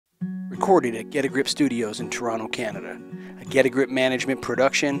Recorded at Get a Grip Studios in Toronto, Canada. A Get a Grip management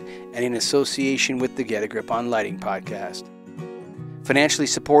production and in association with the Get a Grip on Lighting podcast. Financially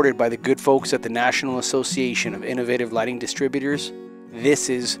supported by the good folks at the National Association of Innovative Lighting Distributors, this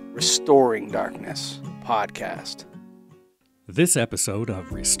is Restoring Darkness podcast. This episode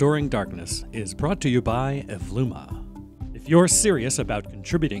of Restoring Darkness is brought to you by Evluma. If you're serious about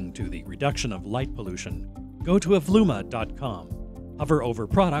contributing to the reduction of light pollution, go to evluma.com, hover over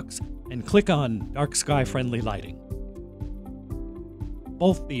products, and click on Dark Sky Friendly Lighting.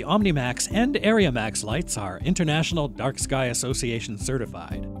 Both the OmniMax and AreaMax lights are International Dark Sky Association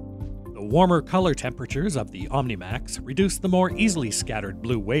certified. The warmer color temperatures of the OmniMax reduce the more easily scattered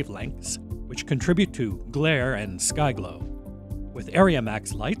blue wavelengths, which contribute to glare and sky glow. With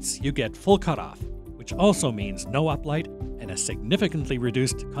AreaMax lights, you get full cutoff, which also means no uplight and a significantly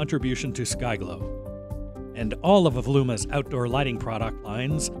reduced contribution to sky glow. And all of Evluma's outdoor lighting product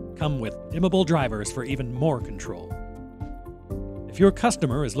lines come with dimmable drivers for even more control. If your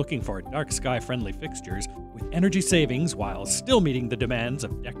customer is looking for dark sky-friendly fixtures with energy savings while still meeting the demands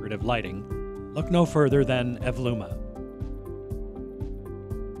of decorative lighting, look no further than Evluma.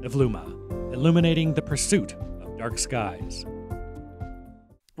 Evluma, illuminating the pursuit of dark skies.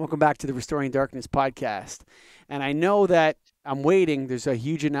 Welcome back to the Restoring Darkness podcast. And I know that I'm waiting. There's a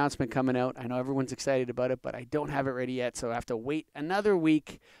huge announcement coming out. I know everyone's excited about it, but I don't have it ready yet, so I have to wait another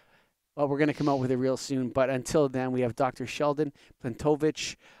week. Well, we're going to come out with it real soon, but until then, we have Dr. Sheldon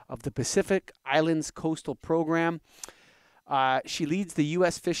Plentovich of the Pacific Islands Coastal Program. She leads the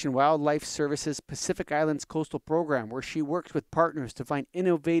U.S. Fish and Wildlife Service's Pacific Islands Coastal Program, where she works with partners to find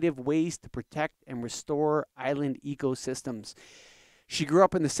innovative ways to protect and restore island ecosystems. She grew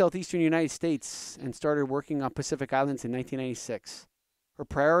up in the southeastern United States and started working on Pacific Islands in 1996. Her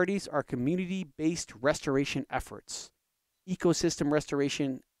priorities are community-based restoration efforts, epicosystem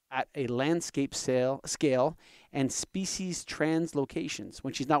restoration at a landscape scale, and species translocations.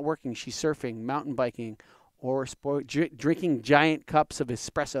 When she's not working, she's surfing, mountain biking, or drinking giant cups of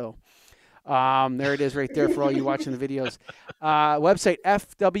espresso. There it is right there for all you watching the videos. Website,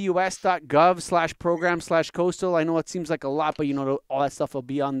 fws.gov/program/coastal. I know it seems like a lot, but you know, all that stuff will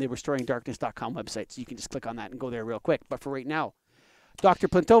be on the restoringdarkness.com website, so you can just click on that and go there real quick. But for right now, Dr.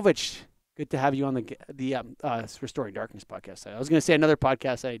 Plentovich, good to have you on the Restoring Darkness podcast. I was going to say another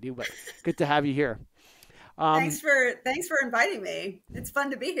podcast that I do, but good to have you here. Thanks for inviting me. It's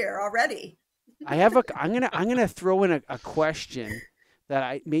fun to be here already. I'm gonna throw in a question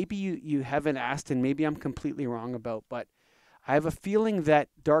that maybe you haven't asked, and maybe I'm completely wrong about, but I have a feeling that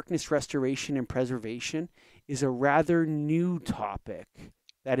darkness restoration and preservation is a rather new topic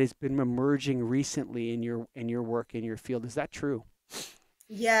that has been emerging recently in your work, in your field. Is that true?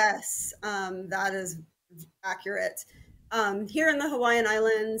 Yes, that is accurate. Here in the Hawaiian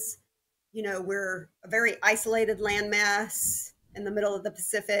Islands, you know, we're a very isolated landmass in the middle of the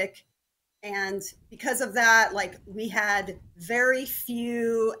Pacific. And because of that, like, we had very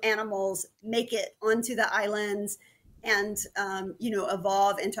few animals make it onto the islands and,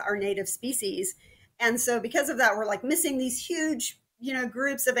 evolve into our native species. And so because of that, we're like missing these huge,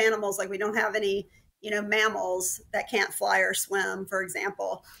 groups of animals. Like, we don't have any, mammals that can't fly or swim, for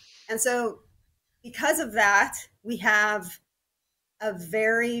example. And so because of that, we have a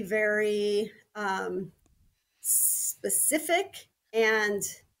very, very specific and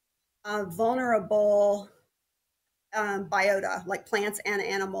vulnerable biota, like plants and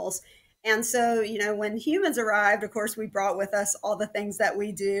animals. And so, when humans arrived, of course, we brought with us all the things that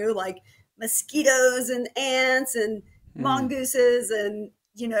we do, like mosquitoes and ants and mongooses and,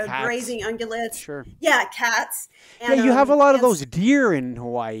 cats. Grazing ungulates. Sure. Yeah, cats. And, yeah, you have a lot of those deer in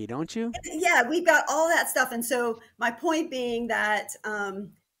Hawaii, don't you? Yeah, we've got all that stuff. And so my point being that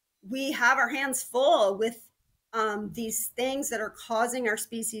we have our hands full with these things that are causing our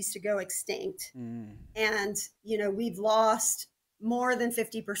species to go extinct. And, we've lost more than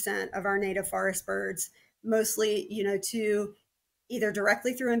 50% of our native forest birds, mostly, to either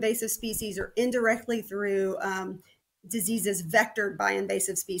directly through invasive species or indirectly through diseases vectored by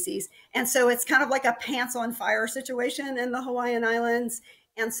invasive species. And so it's kind of like a pants on fire situation in the Hawaiian Islands.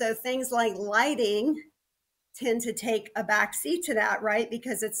 And so things like lighting tend to take a back seat to that, right?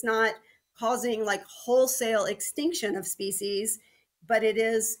 Because it's not causing like wholesale extinction of species, but it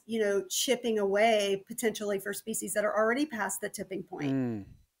is, chipping away potentially for species that are already past the tipping point.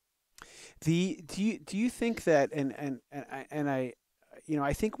 Do you think that, and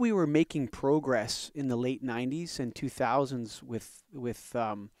I think we were making progress in the late 90s and 2000s with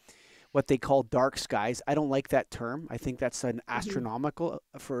what they call dark skies. I don't like that term. I think that's an astronomical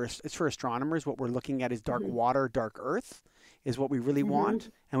it's for astronomers. What we're looking at is dark water, dark earth is what we really want,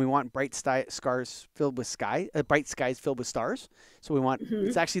 and we want bright skies filled with bright skies filled with stars. So we want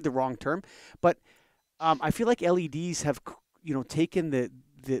it's actually the wrong term, but I feel like LEDs have taken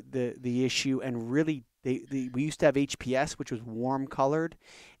the issue and really we used to have HPS, which was warm colored,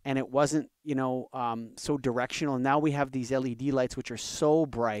 and it wasn't so directional. And now we have these LED lights which are so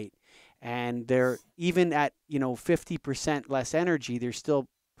bright, and they're even at 50% less energy, they're still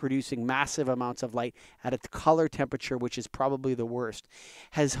producing massive amounts of light at a color temperature which is probably the worst.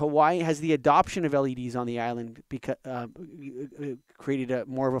 Has the adoption of LEDs on the island created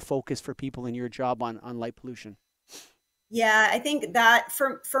more of a focus for people in your job on light pollution? Yeah, I think that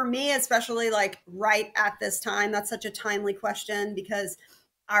for me, especially like right at this time, that's such a timely question, because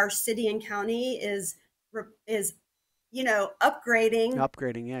our city and county is upgrading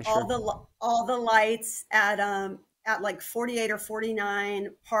Yeah, sure. all the lights at like 48 or 49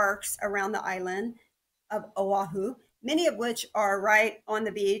 parks around the island of Oahu, many of which are right on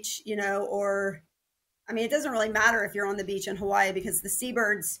the beach, or I mean, it doesn't really matter if you're on the beach in Hawaii, because the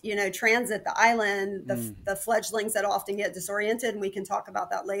seabirds, transit the island, the fledglings that often get disoriented, and we can talk about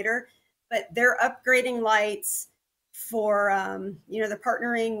that later. But they're upgrading lights for, they're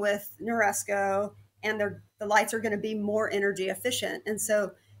partnering with Noresco, and the lights are going to be more energy efficient. And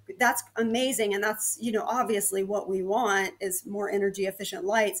so that's amazing. And that's, obviously what we want is more energy efficient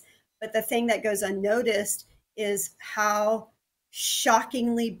lights. But the thing that goes unnoticed is how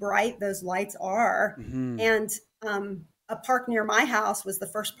shockingly bright those lights are. And a park near my house was the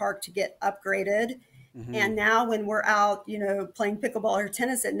first park to get upgraded. And now when we're out, playing pickleball or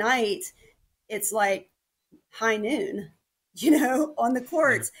tennis at night, it's like high noon, on the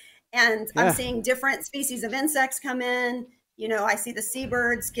courts. And I'm seeing different species of insects come in. I see the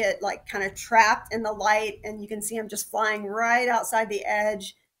seabirds get like kind of trapped in the light, and you can see them just flying right outside the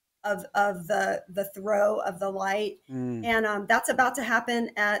edge of the throw of the light. And that's about to happen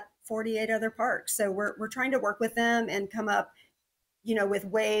at 48 other parks. So we're trying to work with them and come up, with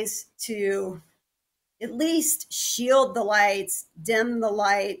ways to at least shield the lights, dim the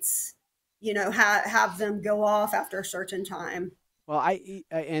lights, have them go off after a certain time. Well,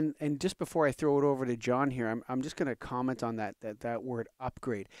 and just before I throw it over to John here, I'm just going to comment on that word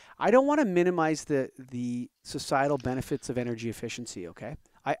upgrade. I don't want to minimize the societal benefits of energy efficiency. Okay,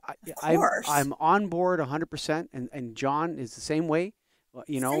 I'm on board 100%, and John is the same way.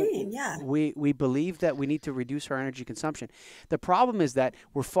 Same, yeah. We believe that we need to reduce our energy consumption. The problem is that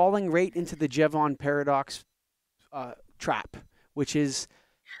we're falling right into the Jevon paradox trap, which is,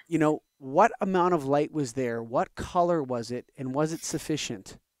 what amount of light was there? What color was it? And was it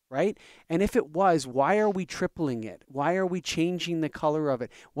sufficient? Right? And if it was, why are we tripling it? Why are we changing the color of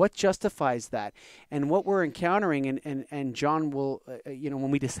it? What justifies that? And what we're encountering, and John will, when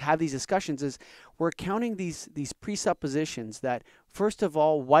we just have these discussions, is we're counting these presuppositions that, first of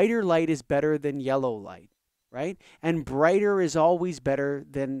all, whiter light is better than yellow light. Right? And brighter is always better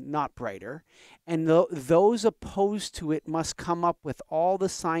than not brighter. And those opposed to it must come up with all the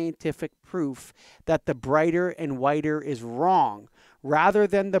scientific proof that the brighter and whiter is wrong, rather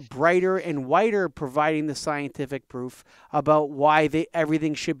than the brighter and whiter providing the scientific proof about why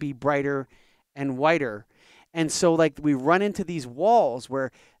everything should be brighter and whiter. And so like we run into these walls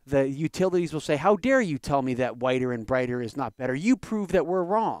where the utilities will say, how dare you tell me that whiter and brighter is not better? You prove that we're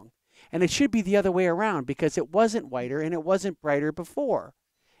wrong. And it should be the other way around, because it wasn't whiter and it wasn't brighter before.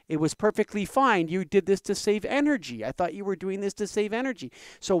 It was perfectly fine. You did this to save energy. I thought you were doing this to save energy.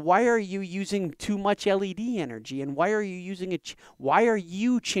 So why are you using too much LED energy? And why are you using it? Why are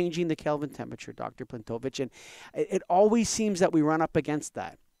you changing the Kelvin temperature, Dr. Plentovich? And it always seems that we run up against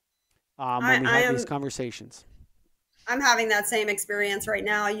that when we have these conversations. I'm having that same experience right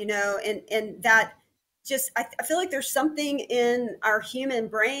now, and that just, I feel like there's something in our human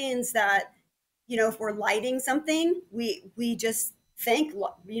brains that, if we're lighting something, we just think,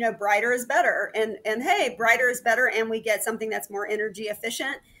 brighter is better, and hey, brighter is better, and we get something that's more energy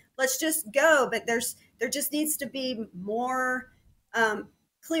efficient. Let's just go. But there just needs to be more,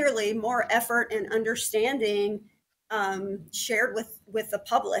 clearly more effort and understanding shared with the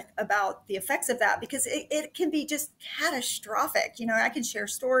public about the effects of that, because it can be just catastrophic. I can share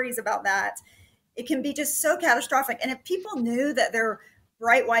stories about that. It can be just so catastrophic. And if people knew that their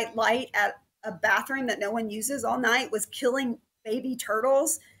bright white light at a bathroom that no one uses all night was killing baby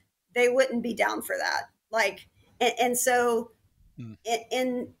turtles, they wouldn't be down for that. Like, and so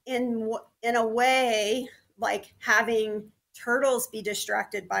in a way, like having turtles be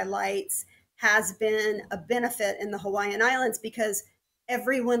distracted by lights has been a benefit in the Hawaiian Islands, because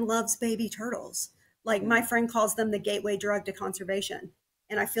everyone loves baby turtles. Like my friend calls them the gateway drug to conservation.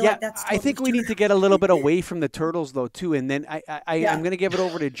 And I feel Yeah, like that's I totally think we true. need to get a little bit away from the turtles, though, too. And then I'm Yeah. going to give it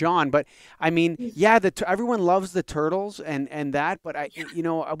over to John. But I mean, yeah, everyone loves the turtles and that. But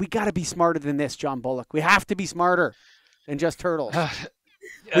we got to be smarter than this, John Bullock. We have to be smarter than just turtles.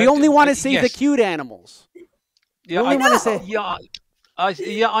 We only want to save the yes, cute animals. We yeah, only want to say, yeah.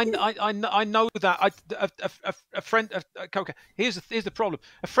 I know that. A friend. Okay, here's the problem.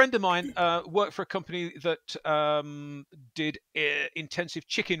 A friend of mine worked for a company that did intensive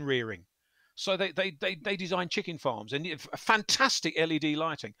chicken rearing. So they design chicken farms and fantastic LED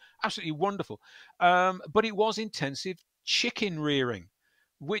lighting, absolutely wonderful. But it was intensive chicken rearing,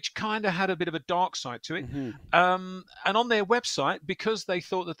 which kind of had a bit of a dark side to it. mm-hmm. And on their website, because they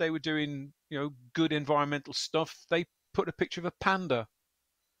thought that they were doing good environmental stuff, they put a picture of a panda,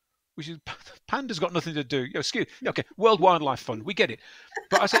 which is panda's got nothing to do. Okay, World Wildlife Fund, we get it,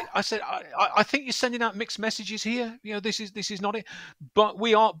 but I think you're sending out mixed messages here. This is not it. But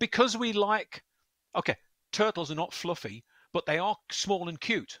we are, because we like. Okay, turtles are not fluffy, but they are small and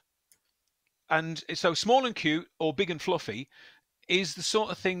cute. And so small and cute or big and fluffy is the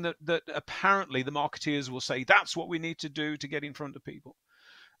sort of thing that apparently the marketeers will say that's what we need to do to get in front of people.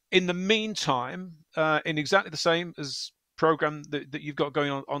 In the meantime, in exactly the same as program that you've got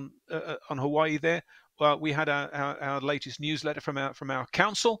going on Hawaii there, we had our latest newsletter from our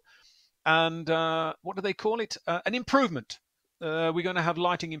council, and what do they call it? An improvement. We're going to have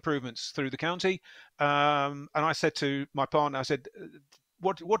lighting improvements through the county, and I said to my partner, I said,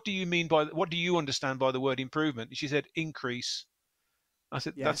 what do you mean by, what do you understand by the word improvement? And she said, increase. I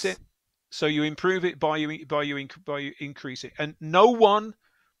said, Yes. that's it. So you improve it by you increase it, and no one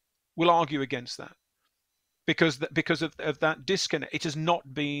will argue against that, because of that disconnect. It has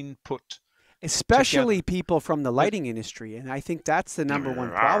not been put Especially together. people from the lighting industry, and I think that's the number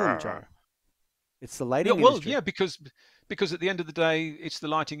one problem, John. It's the lighting industry. Yeah, because at the end of the day, it's the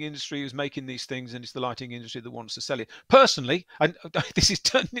lighting industry who's making these things, and it's the lighting industry that wants to sell it. Personally, and this is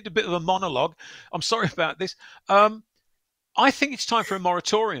turning into a bit of a monologue. I'm sorry about this. I think it's time for a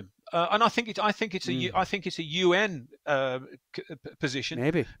moratorium, and I think it's a UN position.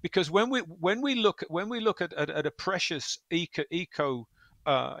 Maybe, because when we look at a precious ecology,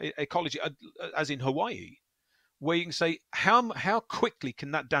 as in Hawaii, where you can say how quickly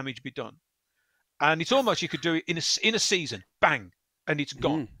can that damage be done, and it's almost, you could do it in a season, bang, and it's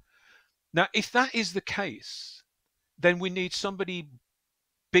gone. Now, if that is the case, then we need somebody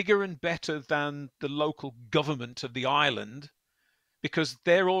bigger and better than the local government of the island, because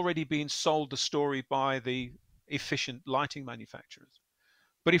they're already being sold the story by the efficient lighting manufacturers.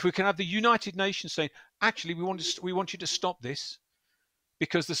 But if we can have the United Nations saying, actually, we want you to stop this,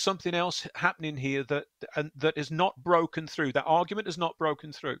 because there's something else happening here that is not broken through. That argument has not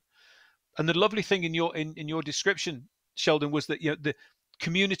broken through. And the lovely thing in your description, Sheldon, was that the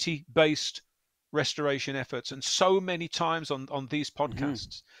community-based restoration efforts, and so many times on these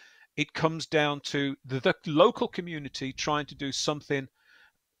podcasts, it comes down to the local community trying to do something,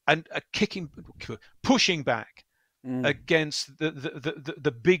 and pushing back against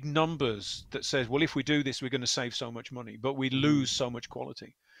the big numbers that says, well, if we do this, we're going to save so much money, but we lose so much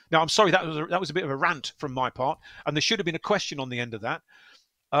quality. Now, I'm sorry, that was a bit of a rant from my part, and there should have been a question on the end of that.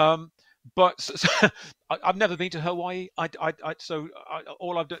 But I've never been to Hawaii.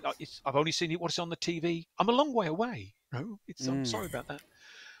 All I've done is I've only seen what's on the TV. I'm a long way away. I'm sorry about that.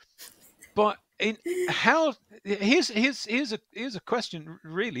 But here's a question,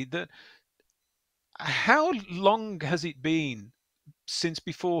 really, that how long has it been since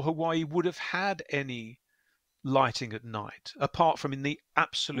before Hawaii would have had any lighting at night, apart from in the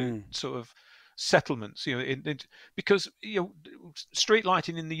absolute sort of settlements, because street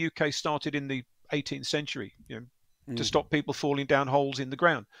lighting in the UK started in the 18th century, to stop people falling down holes in the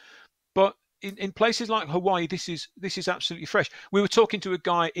ground. But in places like Hawaii, this is absolutely fresh. We were talking to a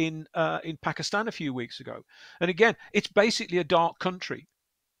guy in Pakistan a few weeks ago, and again, it's basically a dark country,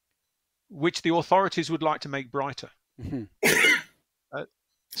 which the authorities would like to make brighter.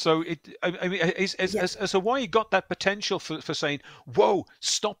 So has Hawaii got that potential for saying, whoa,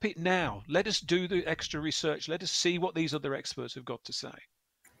 stop it now. Let us do the extra research. Let us see what these other experts have got to say.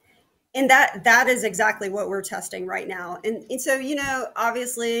 And that is exactly what we're testing right now. And so,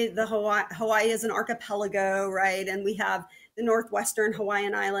 obviously the Hawaii is an archipelago, right? And we have the northwestern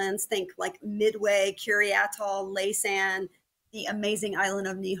Hawaiian Islands, think like Midway, Curie Atoll, Laysan, the amazing island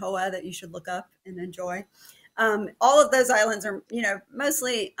of Nihoa that you should look up and enjoy. All of those islands are,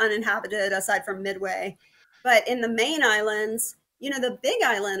 mostly uninhabited aside from Midway. But in the main islands, the big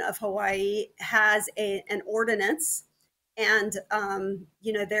island of Hawaii has an ordinance, and,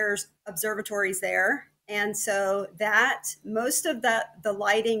 there's observatories there, And so that most of the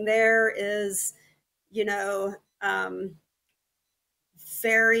lighting there is, you know,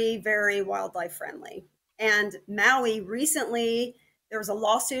 very, very wildlife friendly. And Maui recently, there was a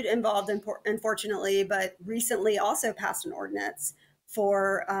lawsuit involved, unfortunately, but recently also passed an ordinance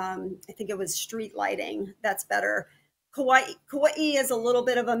for, I think it was street lighting that's better. Kauai is a little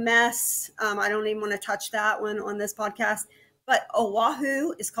bit of a mess. I don't even want to touch that one on this podcast. But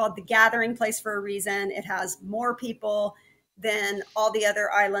Oahu is called the gathering place for a reason. It has more people than all the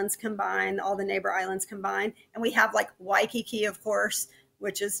other islands combined, all the neighbor islands combined. And we have like Waikiki, of course,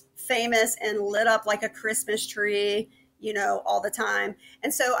 which is famous and lit up like a Christmas tree, you know, all the time.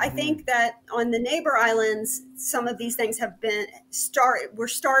 And so I think that on the neighbor islands, some of these things have been we're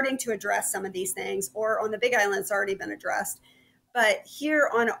starting to address some of these things, or on the Big Island, it's already been addressed. But here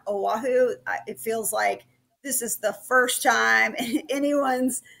on Oahu, it feels like this is the first time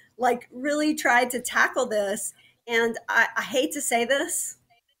anyone's like really tried to tackle this. And I hate to say this,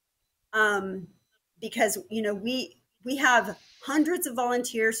 because, you know, we have hundreds of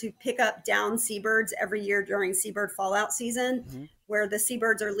volunteers who pick up down seabirds every year during seabird fallout season, where the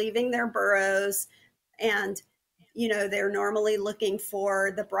seabirds are leaving their burrows, and, you know, they're normally looking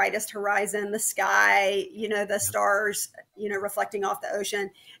for the brightest horizon, the sky, you know, the stars, you know, reflecting off the ocean.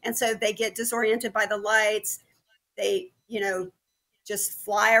 And so they get disoriented by the lights. They, you know, just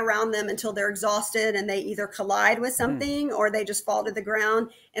fly around them until they're exhausted, and they either collide with something or they just fall to the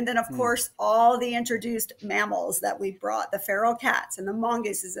ground. And then, of course, all the introduced mammals that we brought, the feral cats and the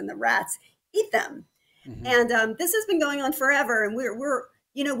mongooses and the rats, eat them. And this has been going on forever. And we're,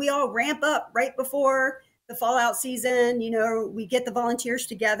 you know, we all ramp up right before the fallout season. You know, we get the volunteers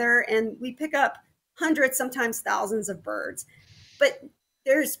together and we pick up hundreds, sometimes thousands of birds. But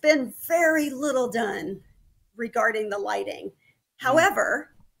there's been very little done regarding the lighting.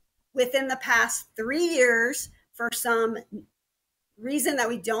 However, within the past 3 years, for some reason that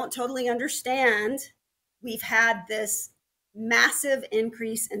we don't totally understand, we've had this massive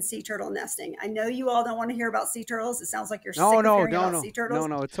increase in sea turtle nesting. I know you all don't want to hear about sea turtles. It sounds like you're sick of hearing about sea turtles.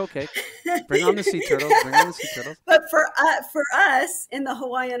 No, it's okay. Bring on the sea turtles. Bring on the sea turtles. But for us in the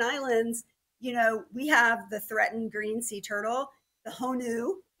Hawaiian Islands, you know, we have the threatened green sea turtle, the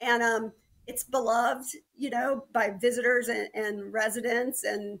honu, and it's beloved, you know, by visitors and residents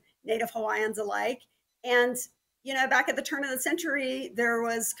and Native Hawaiians alike. And, you know, back at the turn of the century, there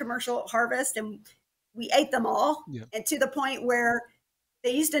was commercial harvest and we ate them all. Yeah. And to the point where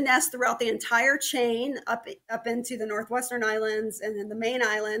they used to nest throughout the entire chain up into the Northwestern Islands and then the main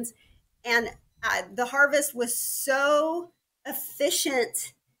islands. And the harvest was so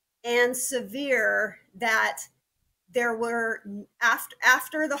efficient and severe that there were,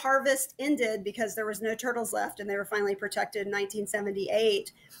 after the harvest ended, because there was no turtles left and they were finally protected in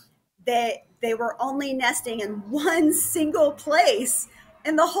 1978, they were only nesting in one single place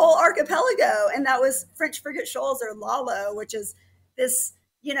in the whole archipelago. And that was French Frigate Shoals, or Lalo, which is this,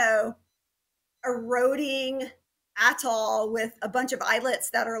 you know, eroding atoll with a bunch of islets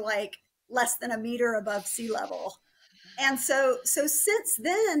that are like less than a meter above sea level. And so since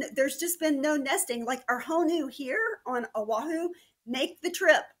then, there's just been no nesting. Like our honu here on Oahu make the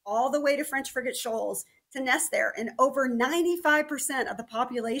trip all the way to French Frigate Shoals to nest there. And over 95% of the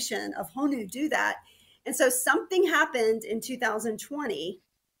population of honu do that. And so something happened in 2020,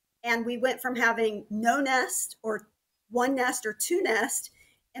 and we went from having no nest or one nest or two nest,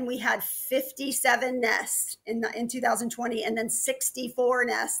 and we had 57 nests in 2020, and then 64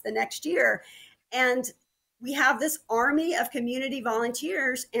 nests the next year. And we have this army of community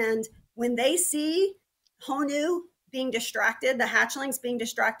volunteers, and when they see honu being distracted, the hatchlings being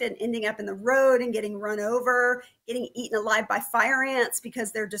distracted, ending up in the road and getting run over, getting eaten alive by fire ants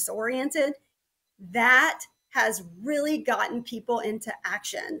because they're disoriented, that has really gotten people into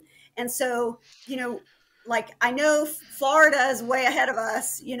action. And so, you know, like I know Florida is way ahead of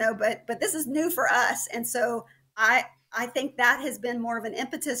us, you know, but this is new for us. And so I think that has been more of an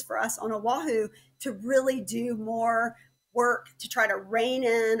impetus for us on Oahu to really do more work to try to rein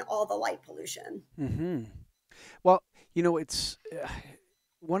in all the light pollution. Mm-hmm. Well, you know, it's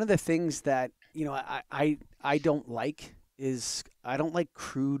one of the things that, you know, I don't like is I don't like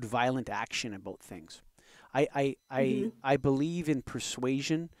crude, violent action about things. I believe in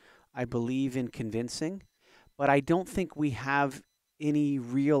persuasion. I believe in convincing, but I don't think we have any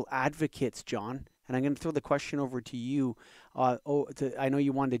real advocates, John. And I'm going to throw the question over to you. I know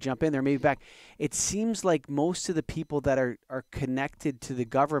you wanted to jump in there, maybe back. It seems like most of the people that are connected to the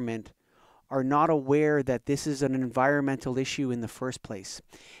government are not aware that this is an environmental issue in the first place.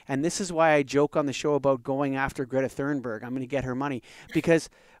 And this is why I joke on the show about going after Greta Thunberg. I'm going to get her money because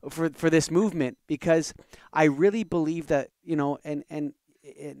for this movement, because I really believe that, you know, and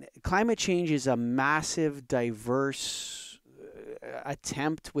climate change is a massive, diverse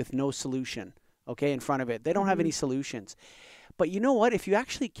attempt with no solution, okay, in front of it. They don't have any solutions. But you know what? If you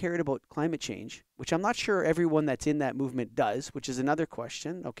actually cared about climate change, which I'm not sure everyone that's in that movement does, which is another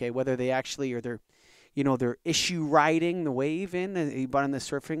question, okay, whether they actually or they're, you know, they're issue riding the wave in, you bought on the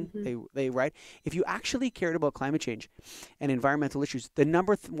surfing, they ride. If you actually cared about climate change and environmental issues, the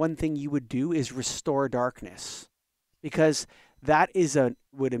number one thing you would do is restore darkness, because that is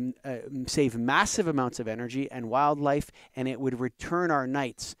would save massive amounts of energy and wildlife, and it would return our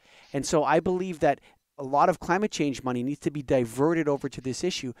nights. And so I believe that a lot of climate change money needs to be diverted over to this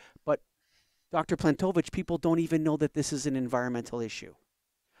issue. But Dr. Plentovich, people don't even know that this is an environmental issue.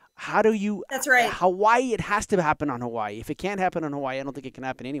 How do you? That's right. Hawaii, it has to happen on Hawaii. If it can't happen on Hawaii, I don't think it can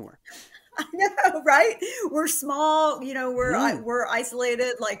happen anywhere. I know, right? We're small, you know, we're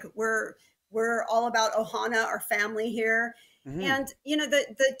isolated. Like we're all about Ohana, our family here. And, you know,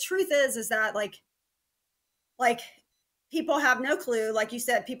 the truth is that like people have no clue. Like you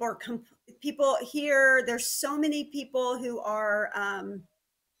said, people here, there's so many people who are,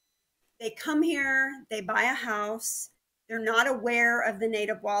 they come here, they buy a house, they're not aware of the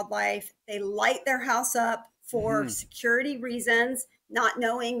native wildlife. They light their house up for security reasons, not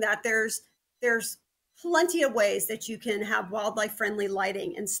knowing that there's plenty of ways that you can have wildlife friendly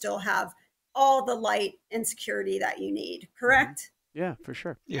lighting and still have all the light and security that you need. Correct? Yeah, for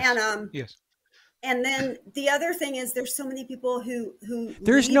sure. Yes. And yes. And then the other thing is there's so many people who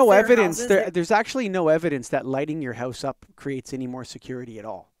there's no evidence there's actually no evidence that lighting your house up creates any more security at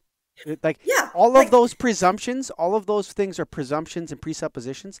all. Like all of those presumptions, all of those things are presumptions and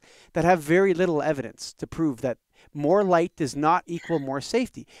presuppositions that have very little evidence to prove that more light does not equal more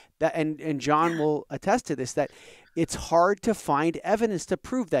safety. That and John will attest to this, that it's hard to find evidence to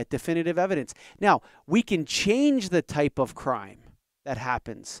prove that, definitive evidence. Now, we can change the type of crime that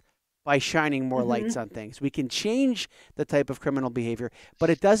happens by shining more lights on things. We can change the type of criminal behavior, but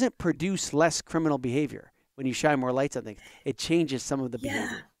it doesn't produce less criminal behavior when you shine more lights on things. It changes some of the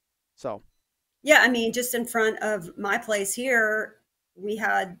behavior. So, yeah, I mean, just in front of my place here, we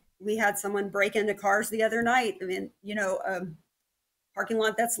had someone break into cars the other night. I mean, you know, parking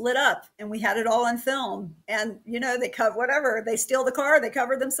lot that's lit up, and we had it all on film. And you know, they cover whatever, they steal the car, they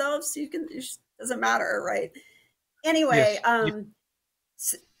cover themselves. So it just doesn't matter, right? Anyway,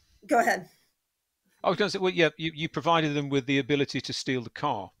 go ahead. I was going to say, well, yeah, you provided them with the ability to steal the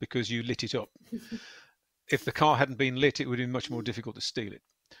car because you lit it up. If the car hadn't been lit, it would be much more difficult to steal it.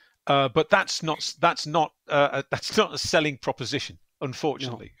 But that's not a selling proposition,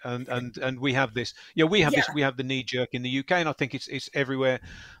 unfortunately. No. And we have this. Yeah, we have this. We have the knee jerk in the UK, and I think it's everywhere.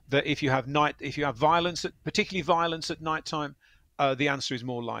 That if you have violence, particularly violence at nighttime, the answer is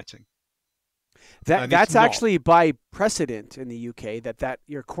more lighting. That's actually by precedent in the UK that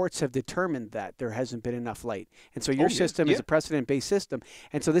your courts have determined that there hasn't been enough light. And so your system is a precedent-based system.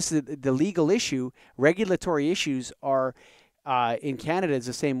 And so this is the legal issue. Regulatory issues are in Canada is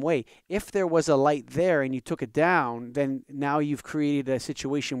the same way. If there was a light there and you took it down, then now you've created a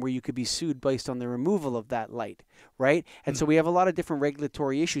situation where you could be sued based on the removal of that light, right? And so we have a lot of different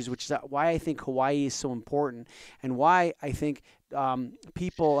regulatory issues, which is why I think Hawaii is so important, and why I think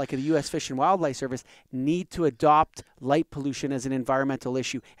people like the U.S. Fish and Wildlife Service need to adopt light pollution as an environmental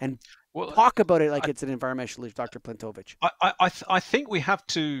issue and talk about it like it's an environmental issue, Dr. Plentovich. I think we have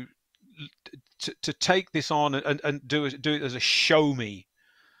to take this on and do it as a show me.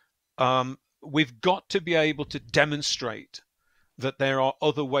 We've got to be able to demonstrate that there are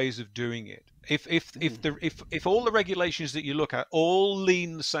other ways of doing it. If all the regulations that you look at all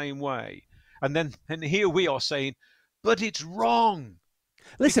lean the same way, and here we are saying, but it's wrong.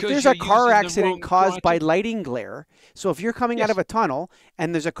 Listen, if there's a car accident caused by lighting glare, so if you're coming out of a tunnel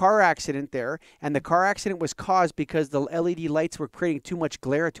and there's a car accident there, and the car accident was caused because the LED lights were creating too much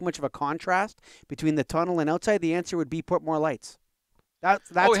glare, too much of a contrast between the tunnel and outside, the answer would be put more lights.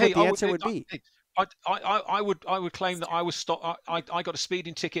 That's what the answer would be. I would claim that I was stopped. I got a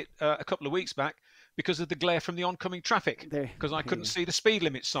speeding ticket a couple of weeks back because of the glare from the oncoming traffic, because I couldn't see the speed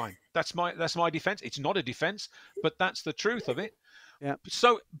limit sign. That's my defense. It's not a defense, but that's the truth of it. Yeah.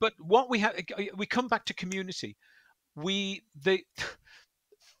 So, but what we come back to community.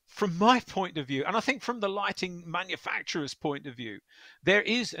 From my point of view, and I think from the lighting manufacturer's point of view, there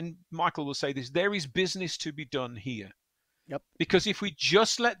is, and Michael will say this, there is business to be done here. Yep. Because if we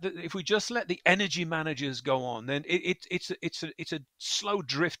just let the energy managers go on, then it's a slow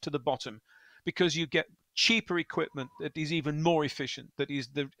drift to the bottom, because you get cheaper equipment that is even more efficient, that is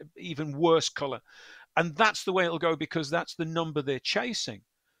the even worse color. And that's the way it'll go, because that's the number they're chasing.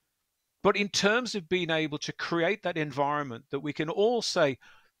 But in terms of being able to create that environment that we can all say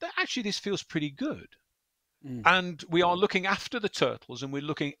that actually this feels pretty good. And we are looking after the turtles, and we're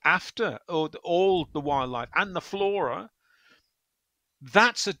looking after all the wildlife and the flora.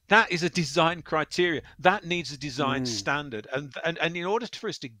 That is a design criteria. That needs a design standard. And in order for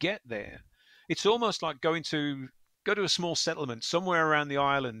us to get there, it's almost like go to a small settlement somewhere around the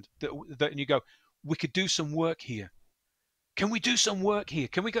island and you go, we could do some work here. Can we do some work here?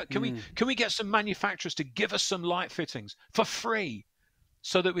 Can we get some manufacturers to give us some light fittings for free,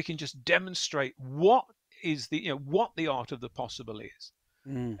 so that we can just demonstrate what is what the art of the possible is,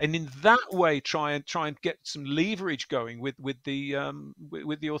 and in that way try and get some leverage going with the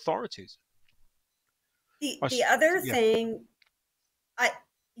authorities. The other thing, I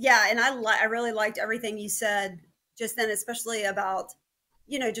really liked everything you said just then, especially about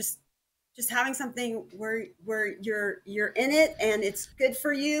just having something where you're in it and it's good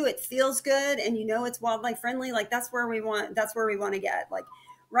for you, it feels good, and it's wildlife friendly. Like that's where we want to get. Like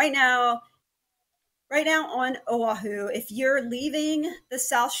right now on Oahu, if you're leaving the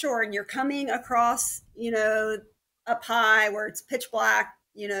South Shore and you're coming across, up high where it's pitch black,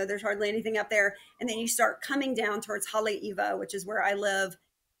 there's hardly anything up there, and then you start coming down towards Haleiwa, which is where I live.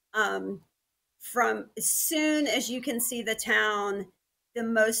 From as soon as you can see the town, the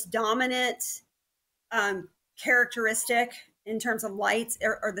most dominant characteristic in terms of lights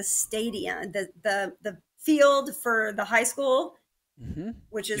are the stadium, the field for the high school,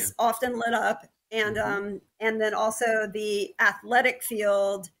 which is often lit up, and then also the athletic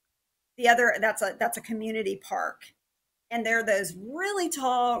field. The other, that's a community park, and they're those really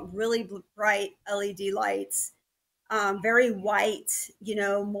tall, really bright LED lights, very white,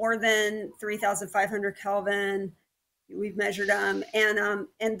 more than 3,500 Kelvin. We've measured them,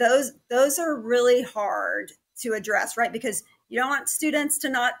 and those are really hard to address, right? Because you don't want students to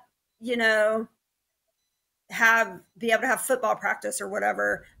not, be able to have football practice or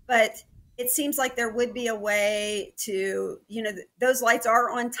whatever. But it seems like there would be a way to, those lights are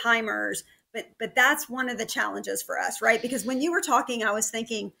on timers, but that's one of the challenges for us, right? Because when you were talking, I was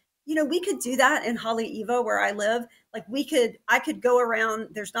thinking, we could do that in Haleiwa where I live. Like I could go around.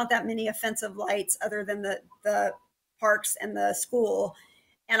 There's not that many offensive lights other than the parks and the school,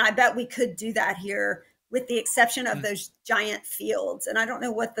 and I bet we could do that here, with the exception of those giant fields. And I don't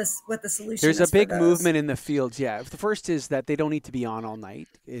know what the solution is. There's a big movement in the fields. Yeah, the first is that they don't need to be on all night.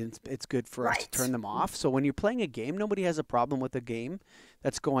 It's good for us to turn them off. So when you're playing a game, nobody has a problem with the game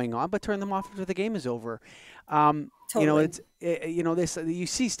that's going on, but turn them off after the game is over. Totally. You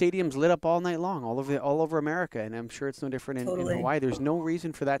see stadiums lit up all night long all over America, and I'm sure it's no different in Hawaii. There's no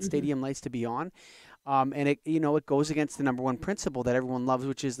reason for that stadium lights to be on. And it goes against the number one principle that everyone loves,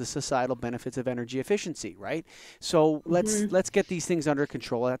 which is the societal benefits of energy efficiency, right? So let's get these things under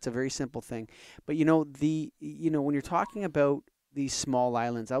control. That's a very simple thing. But when you're talking about these small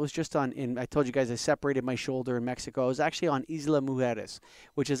islands, I was just I told you guys I separated my shoulder in Mexico. I was actually on Isla Mujeres,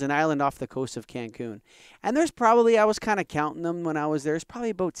 which is an island off the coast of Cancun. And there's probably, I was kind of counting them when I was there, there's probably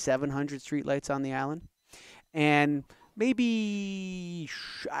about 700 streetlights on the island. And maybe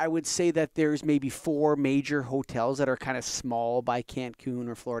I would say that there's maybe 4 major hotels that are kind of small by Cancun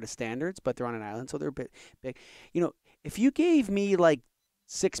or Florida standards, but they're on an island, so they're a bit big. If you gave me like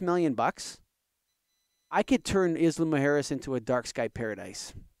 $6 million, I could turn Isla Mujeres into a dark sky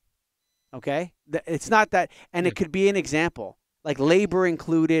paradise. Okay? It's not that, and it could be an example. Like labor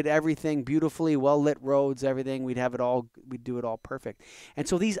included, everything, beautifully well-lit roads, everything. We'd do it all perfect. And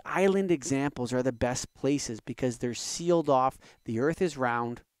so these island examples are the best places because they're sealed off. The earth is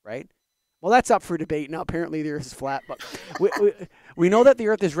round, right? Well, that's up for debate. Now, apparently the earth is flat, but we know that the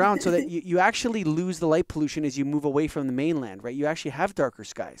earth is round so that you actually lose the light pollution as you move away from the mainland, right? You actually have darker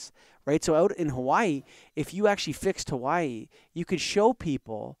skies, right? So out in Hawaii, if you actually fixed Hawaii, you could show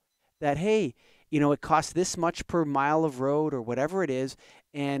people that, hey, it costs this much per mile of road or whatever it is.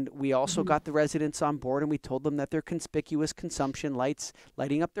 And we also got the residents on board, and we told them that their conspicuous consumption lights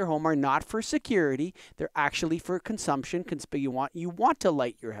lighting up their home are not for security. They're actually for consumption. You want to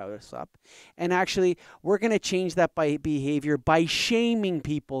light your house up. And actually, we're going to change that behavior by shaming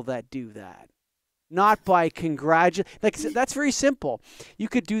people that do that. Not by that's very simple. You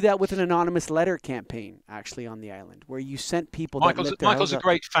could do that with an anonymous letter campaign, actually, on the island, where you sent people. Michael's a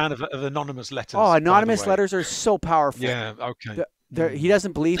great fan of anonymous letters. Oh, anonymous letters are so powerful. Yeah, okay. He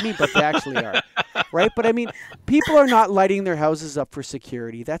doesn't believe me, but they actually are, right? But I mean, people are not lighting their houses up for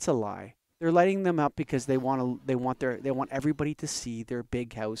security. That's a lie. They're lighting them up because they want everybody to see their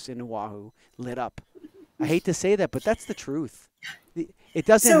big house in Oahu lit up. I hate to say that, but that's the truth. It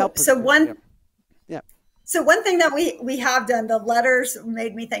doesn't help. Yeah. So one thing that we have done, the letters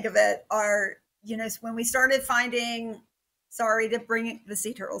made me think of it, are, when we started finding, sorry to bring the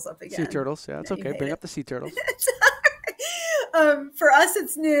sea turtles up again. Sea turtles, yeah, it's okay. Bring up the sea turtles. For us,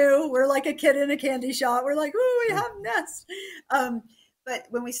 it's new. We're like a kid in a candy shop. We're like, ooh, we have nests. But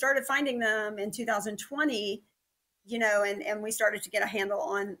when we started finding them in 2020, and we started to get a handle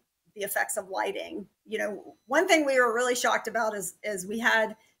on the effects of lighting, one thing we were really shocked about is we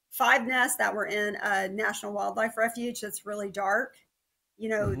had 5 nests that were in a national wildlife refuge that's really dark,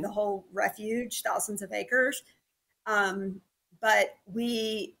 the whole refuge, thousands of acres. But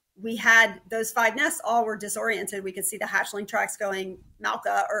we had those 5 nests, all were disoriented. We could see the hatchling tracks going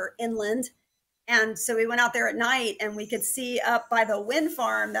Malka or inland. And so we went out there at night and we could see up by the wind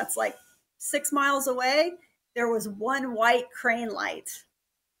farm that's like 6 miles away, there was one white crane light.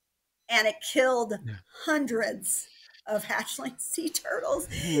 And it killed hundreds of hatchling sea turtles.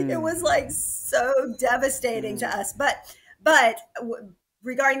 It was like so devastating to us. But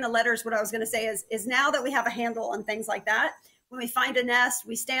regarding the letters, what I was going to say is now that we have a handle on things like that, when we find a nest,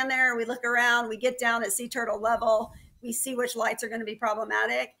 we stand there, we look around, we get down at sea turtle level, we see which lights are going to be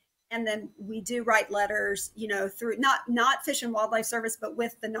problematic. And then we do write letters, through not Fish and Wildlife Service, but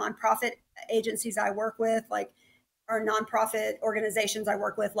with the nonprofit agencies I work with, like our nonprofit organizations I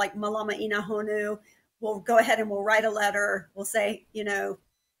work with, like Malama Ina Honu. We'll go ahead and we'll write a letter. We'll say,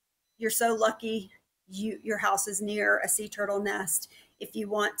 you're so lucky your house is near a sea turtle nest. If you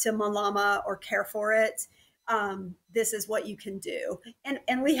want to malama or care for it, this is what you can do.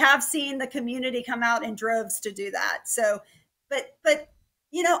 And we have seen the community come out in droves to do that. So, but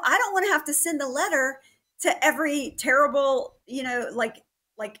I don't want to have to send a letter to every terrible,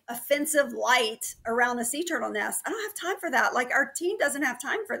 like offensive light around a sea turtle nest. I don't have time for that. Like our team doesn't have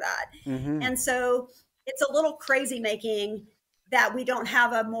time for that. And so it's a little crazy making that we don't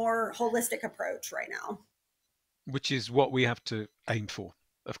have a more holistic approach right now. Which is what we have to aim for,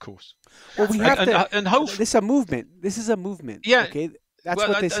 of course. Well, we have and hope. This is a movement. This is a movement. Yeah. Okay. That's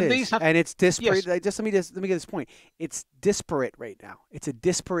what this is. And it's disparate. Yes. Let me get this point. It's disparate right now. It's a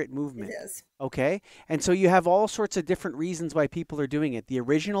disparate movement. It is. Okay. And so you have all sorts of different reasons why people are doing it. The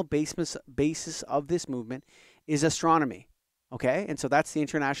original basis of this movement is astronomy. Okay. And so that's the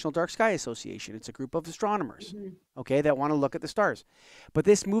International Dark Sky Association. It's a group of astronomers, okay, that want to look at the stars. But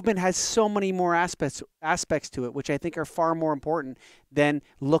this movement has so many more aspects to it, which I think are far more important than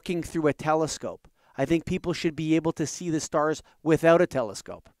looking through a telescope. I think people should be able to see the stars without a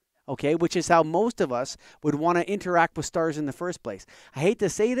telescope, okay, which is how most of us would want to interact with stars in the first place. I hate to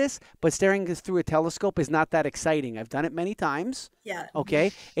say this, but staring through a telescope is not that exciting. I've done it many times. Yeah.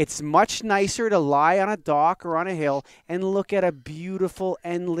 Okay. It's much nicer to lie on a dock or on a hill and look at a beautiful,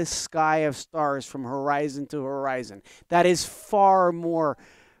 endless sky of stars from horizon to horizon. That is far more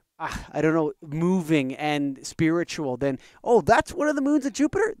moving and spiritual than, that's one of the moons of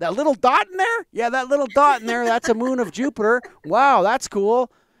Jupiter? That little dot in there? Yeah, that little dot in there, that's a moon of Jupiter. Wow, that's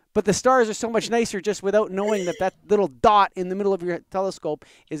cool. But the stars are so much nicer just without knowing that little dot in the middle of your telescope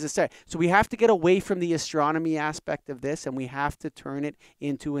is a star. So we have to get away from the astronomy aspect of this, and we have to turn it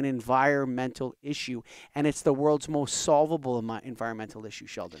into an environmental issue. And it's the world's most solvable environmental issue,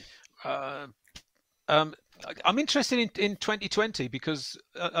 Sheldon. I'm interested in 2020 because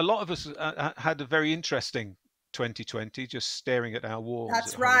a lot of us had a very interesting 2020 just staring at our walls.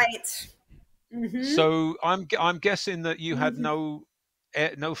 That's right. So I'm guessing that you had no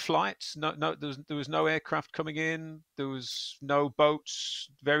flights, there was no aircraft coming in, there was no boats,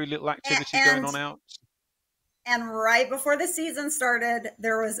 very little activity going on out. And right before the season started,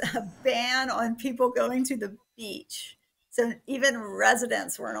 there was a ban on people going to the beach. So even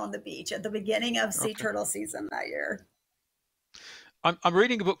residents weren't on the beach at the beginning of sea turtle season that year. I'm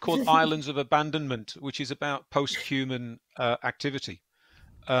reading a book called Islands of Abandonment, which is about post-human activity,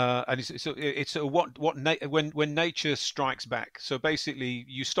 and it's when nature strikes back. So basically,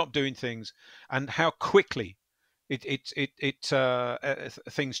 you stop doing things, and how quickly things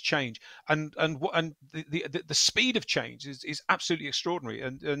change, and the speed of change is absolutely extraordinary.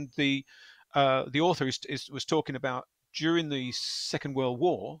 And the author was talking about, during the Second World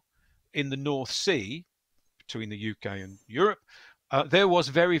War in the North Sea between the UK and Europe, there was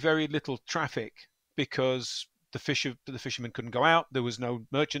very, very little traffic because the fishermen couldn't go out. There was no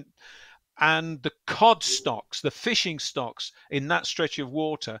merchant. And the cod stocks, the fishing stocks in that stretch of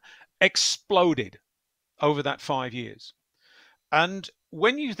water exploded over that 5 years. And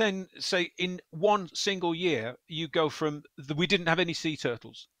when you then say in one single year, you go from we didn't have any sea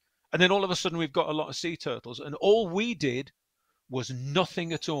turtles, And then all of a sudden we've got a lot of sea turtles, and all we did was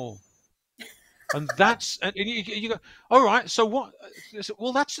nothing at all. And that's, and you go, all right, so what?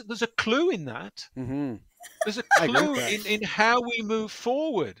 Well, there's a clue in that. Mm-hmm. There's a I agree clue with that. in how we move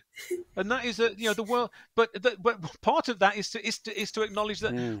forward, and that is that, you know, the world. But part of that is to acknowledge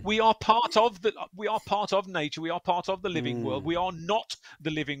that we are part of nature. We are part of the living world. We are not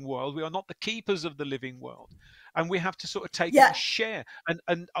the living world. We are not the keepers of the living world, and we have to sort of take and share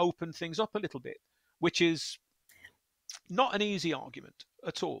and open things up a little bit, which is not an easy argument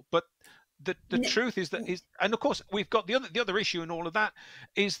at all. But the truth is that and of course we've got the other issue in all of that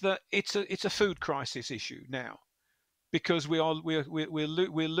is that it's a food crisis issue now, because we're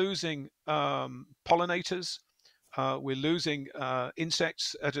losing pollinators, we're losing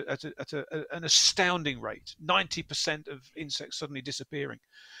insects at an astounding rate. 90% of insects suddenly disappearing.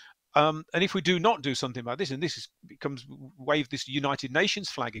 And if we do not do something about this, and this becomes wave this United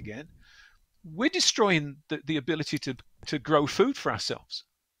Nations flag again, we're destroying the ability to grow food for ourselves.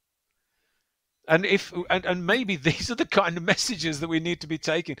 And and maybe these are the kind of messages that we need to be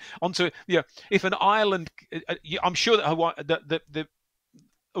taking onto. Yeah, if an island, I'm sure that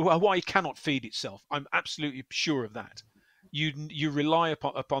Hawaii cannot feed itself. I'm absolutely sure of that. You rely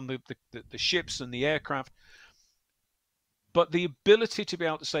upon the ships and the aircraft, but the ability to be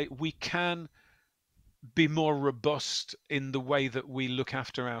able to say we can be more robust in the way that we look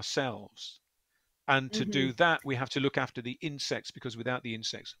after ourselves. And to do that, we have to look after the insects, because without the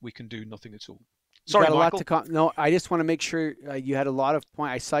insects, we can do nothing at all. Sorry, got a Michael. lot to no, I just want to make sure you had a lot of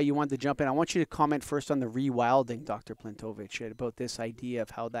points. I saw you wanted to jump in. I want you to comment first on the rewilding, Dr. Plentovich, about this idea of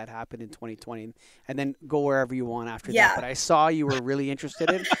how that happened in 2020, and then go wherever you want after that. But I saw you were really interested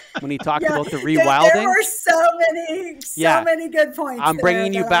in when he talked about the rewilding. There were so many good points. I'm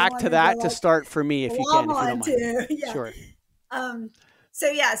bringing you back to that to start for me, if you can, if you don't mind. Yeah. Sure.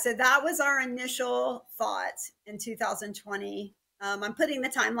 So that was our initial thought in 2020. I'm putting the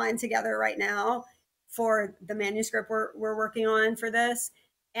timeline together right now for the manuscript we're working on for this.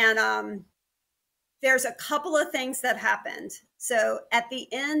 And there's a couple of things that happened. So at the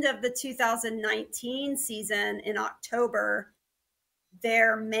end of the 2019 season in October,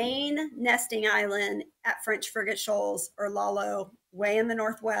 their main nesting island at French Frigate Shoals, or Lalo, way in the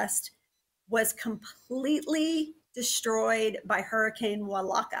Northwest, was completely destroyed by Hurricane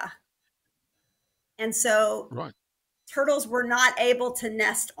Walaka. And so turtles were not able to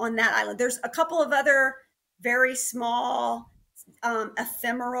nest on that island. There's a couple of other very small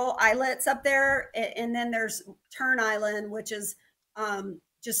ephemeral islets up there. And then there's Turn Island, which is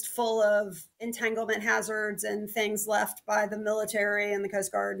just full of entanglement hazards and things left by the military and the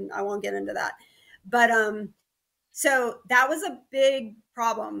Coast Guard. And I won't get into that. But so that was a big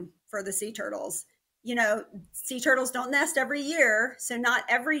problem for the sea turtles. You know, sea turtles don't nest every year. So not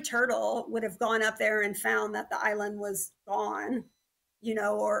every turtle would have gone up there and found that the island was gone, you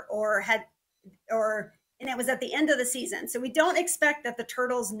know, and it was at the end of the season. So we don't expect that the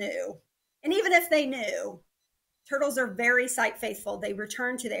turtles knew. And even if they knew, turtles are very site faithful. They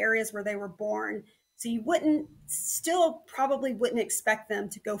return to the areas where they were born. So you probably wouldn't expect them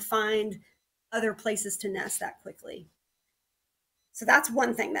to go find other places to nest that quickly. So that's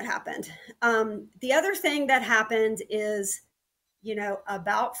one thing that happened. The other thing that happened is, you know,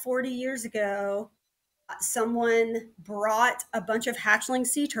 about 40 years ago, someone brought a bunch of hatchling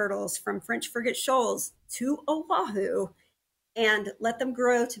sea turtles from French Frigate Shoals to Oahu and let them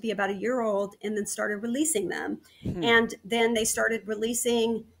grow to be about a year old, and then started releasing them. And then they started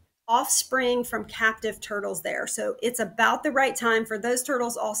releasing offspring from captive turtles there. So it's about the right time for those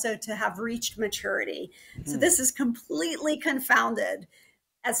turtles also to have reached maturity. So this is completely confounded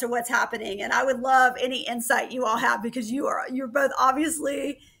as to what's happening. And I would love any insight you all have, because you're both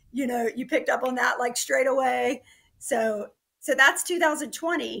obviously, you know, you picked up on that like straight away. So that's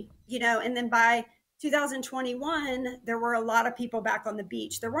 2020, you know, and then by 2021, there were a lot of people back on the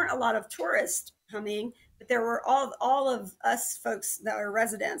beach. There weren't a lot of tourists coming, but there were all of us folks that are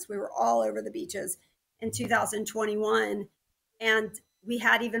residents. We were all over the beaches in 2021, and we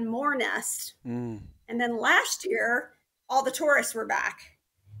had even more nests. And then last year, all the tourists were back.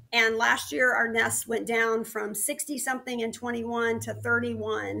 And last year, our nests went down from 60 something in 21 to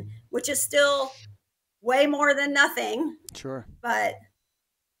 31, which is still way more than nothing. Sure. But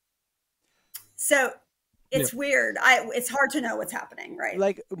so it's weird. It's hard to know what's happening, right?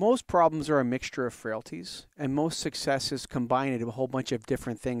 Like most problems are a mixture of frailties, and most successes combine into a whole bunch of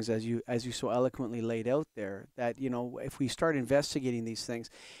different things, as you so eloquently laid out there. That if we start investigating these things,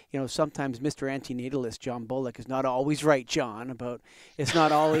 sometimes Mr. Antinatalist John Bullock is not always right, John. About it's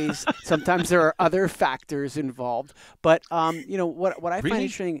not always. Sometimes there are other factors involved, but what I find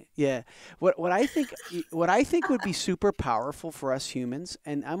interesting, what I think would be super powerful for us humans,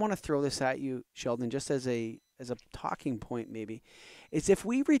 and I want to throw this at you, Sheldon, just as a talking point maybe, is if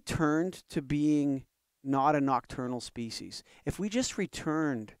we returned to being not a nocturnal species, if we just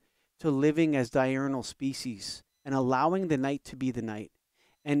returned to living as diurnal species and allowing the night to be the night,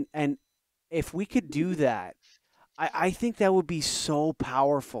 and if we could do that, I think that would be so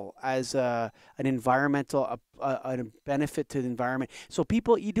powerful as an environmental, a benefit to the environment. So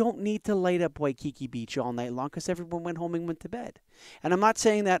people, you don't need to light up Waikiki Beach all night long because everyone went home and went to bed. And I'm not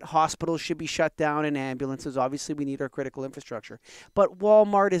saying that hospitals should be shut down and ambulances. Obviously, we need our critical infrastructure. But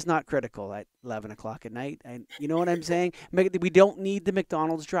Walmart is not critical at 11 o'clock at night. And you know what I'm saying? We don't need the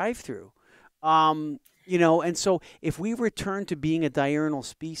McDonald's drive-through. And so if we return to being a diurnal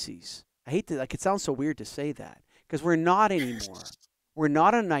species, I hate to, it sounds so weird to say that, because we're not anymore. We're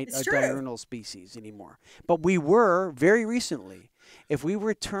not a diurnal species anymore. But we were very recently. If we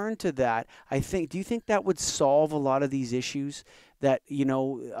return to that, do you think that would solve a lot of these issues that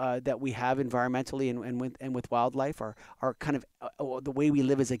that we have environmentally and with wildlife? Our kind of the way we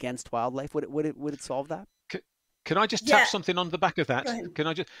live is against wildlife. Would it solve that? Can I just tap something on the back of that? Can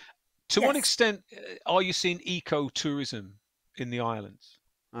I just? To what extent are you seeing ecotourism in the islands?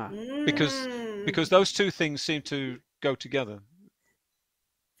 Because those two things seem to go together.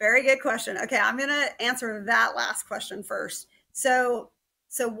 Very good question. Okay, I'm going to answer that last question first. So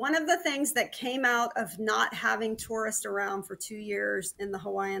one of the things that came out of not having tourists around for 2 years in the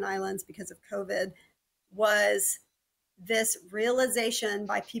Hawaiian Islands because of COVID was this realization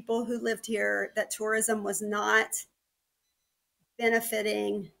by people who lived here that tourism was not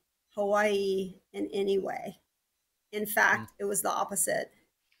benefiting Hawaii in any way. In fact, it was the opposite.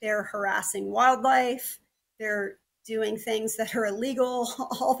 They're harassing wildlife. They're doing things that are illegal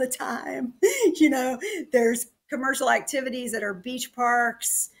all the time. There's commercial activities that are beach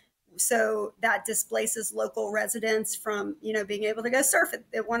parks. So that displaces local residents from, being able to go surf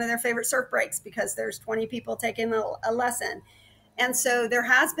at one of their favorite surf breaks because there's 20 people taking a lesson. And so there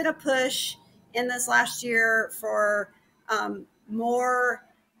has been a push in this last year for more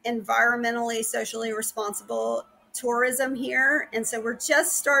environmentally, socially responsible tourism here. And so we're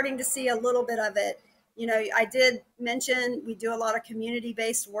just starting to see a little bit of it. I did mention we do a lot of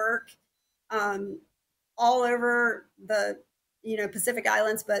community-based work all over the Pacific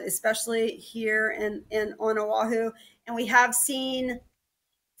Islands, but especially here on Oahu. And we have seen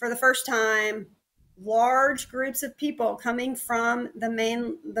for the first time large groups of people coming from the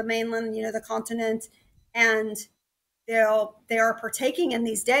mainland, the continent, and they are partaking in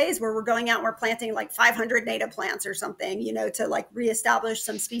these days where we're going out and we're planting like 500 native plants or something, to reestablish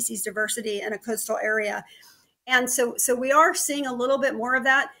some species diversity in a coastal area. And so we are seeing a little bit more of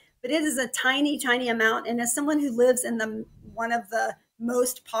that, but it is a tiny, tiny amount. And as someone who lives in one of the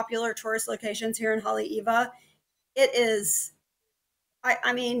most popular tourist locations here in Haleiwa, it is,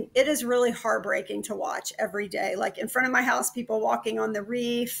 it is really heartbreaking to watch every day. Like in front of my house, people walking on the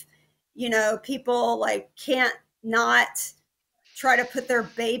reef, people can't not try to put their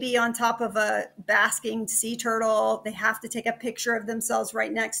baby on top of a basking sea turtle. They have to take a picture of themselves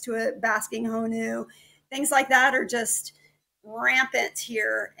right next to a basking honu. Things like that are just rampant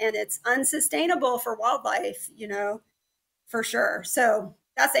here, and it's unsustainable for wildlife, for sure. So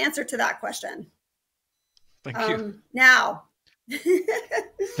that's the answer to that question. Thank you. Now,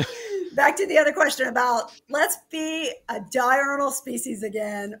 back to the other question about let's be a diurnal species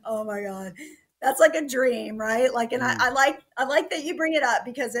again. Oh my God. That's like a dream, right? And I like that you bring it up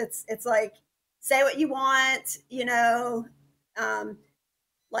because it's like, say what you want,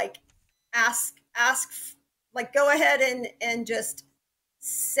 ask, go ahead and just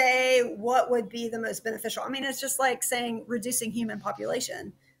say what would be the most beneficial. It's just like saying reducing human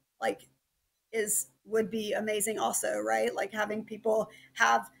population, would be amazing also, right? Like having people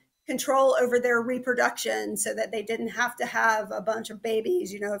have control over their reproduction so that they didn't have to have a bunch of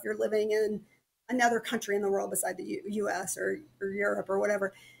babies, if you're living in another country in the world beside the U.S. or Europe or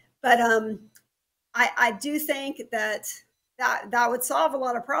whatever. But I do think that would solve a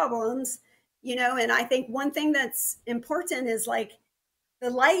lot of problems, and I think one thing that's important is the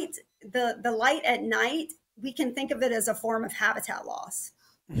light at night, we can think of it as a form of habitat loss,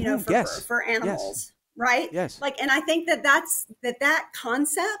 for animals, yes. right? Yes. And I think that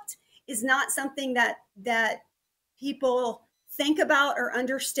concept is not something that people think about or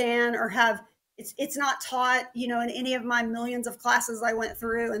understand or have. It's not taught, in any of my millions of classes I went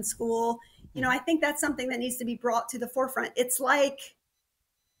through in school. I think that's something that needs to be brought to the forefront. It's like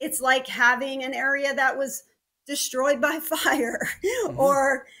having an area that was destroyed by fire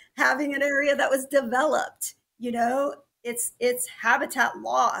or having an area that was developed. It's habitat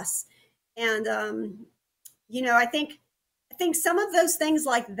loss. And I think some of those things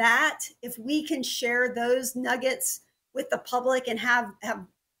like that, if we can share those nuggets with the public and have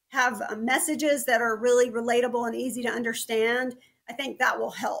messages that are really relatable and easy to understand, I think that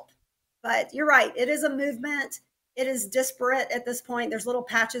will help. But you're right, it is a movement. It is disparate at this point. There's little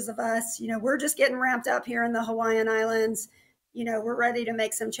patches of us. We're just getting ramped up here in the Hawaiian Islands. We're ready to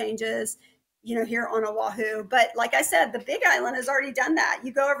make some changes, here on Oahu. But like I said, the Big Island has already done that.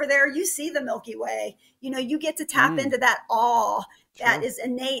 You go over there, you see the Milky Way. You get to tap into that awe that is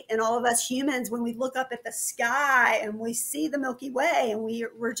innate in all of us humans when we look up at the sky and we see the Milky Way, and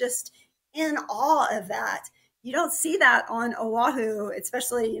we're just in awe of that. You don't see that on Oahu,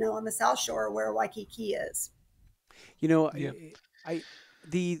 especially, on the South Shore where Waikiki is. The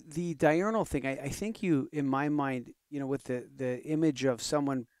diurnal thing, I think in my mind, with the image of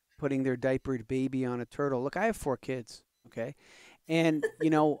someone putting their diapered baby on a turtle. Look, I have 4 kids, okay? And,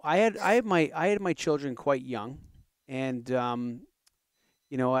 I had my children quite young, and, I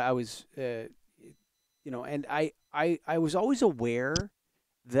was, and I was always aware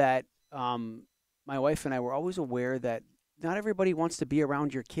that, my wife and I were always aware that not everybody wants to be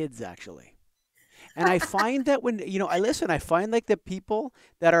around your kids, actually. And I find that when, I find like the people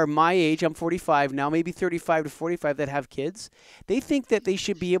that are my age, I'm 45 now, maybe 35 to 45 that have kids, they think that they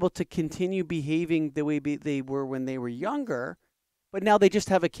should be able to continue behaving the way they were when they were younger, but now they just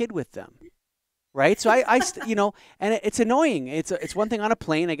have a kid with them. Right. So and it's annoying. It's one thing on a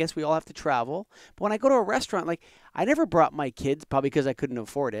plane. I guess we all have to travel. But when I go to a restaurant, like I never brought my kids, probably because I couldn't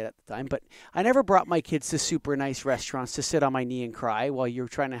afford it at the time, but I never brought my kids to super nice restaurants to sit on my knee and cry while you're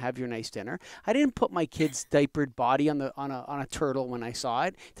trying to have your nice dinner. I didn't put my kid's diapered body on a turtle when I saw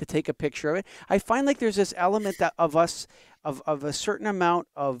it to take a picture of it. I find like there's this element that of us of a certain amount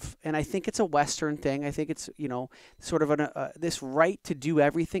of, and I think it's a Western thing. I think it's, sort of this right to do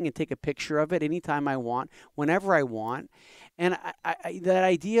everything and take a picture of it anytime I want, whenever I want. And that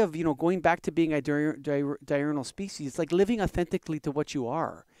idea of, going back to being a diurnal species, it's like living authentically to what you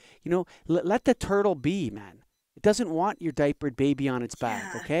are. Let the turtle be, man. It doesn't want your diapered baby on its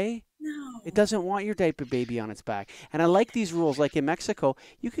back, okay? No. It doesn't want your diapered baby on its back. And I like these rules. Like in Mexico,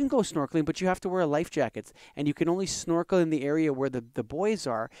 you can go snorkeling, but you have to wear a life jacket. And you can only snorkel in the area where the boys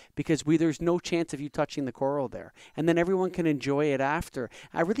are, because there's no chance of you touching the coral there. And then everyone can enjoy it after.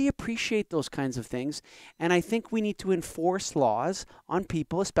 I really appreciate those kinds of things. And I think we need to enforce laws on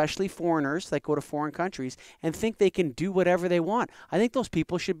people, especially foreigners that go to foreign countries and think they can do whatever they want. I think those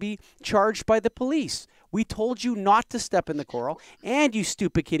people should be charged by the police. We told you not to step in the coral, and you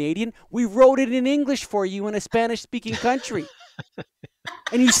stupid Canadian, we wrote it in English for you in a Spanish-speaking country,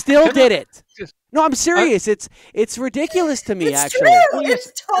 and you still did it. No, I'm serious. It's ridiculous to me. It's actually, true.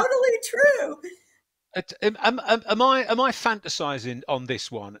 It's totally true. Am I fantasizing on this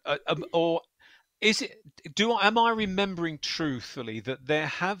one, or is it? Am I remembering truthfully that there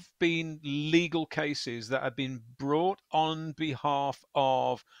have been legal cases that have been brought on behalf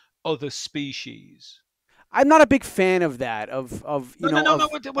of other species? I'm not a big fan of that, of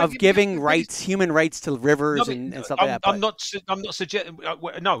giving rights, human rights to rivers and stuff like that. I'm not suggesting.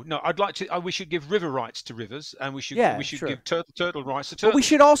 No. I'd like to. We should give river rights to rivers, and we should give turtle rights to turtles. But we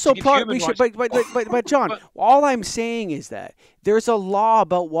should also but John, all I'm saying is that there's a law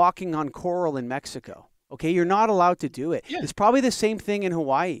about walking on coral in Mexico. Okay, you're not allowed to do it. Yeah. It's probably the same thing in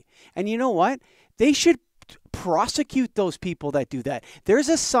Hawaii. And you know what? They should prosecute those people that do that. There's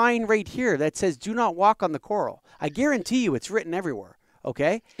a sign right here that says "Do not walk on the coral." I guarantee you, it's written everywhere.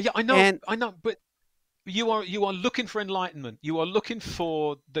 Okay. Yeah, I know, but you are looking for enlightenment. You are looking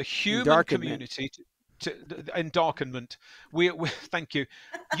for the human community and darkenment. We thank you.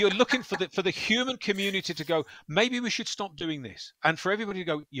 You're looking for the human community to go, maybe we should stop doing this, and for everybody to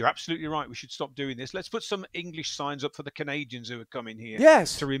go, you're absolutely right, we should stop doing this. Let's put some English signs up for the Canadians who are coming here,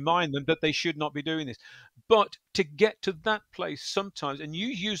 to remind them that they should not be doing this. But to get to that place sometimes, and you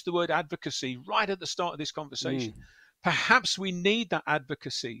use the word advocacy right at the start of this conversation, perhaps we need that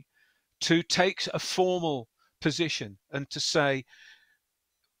advocacy to take a formal position and to say,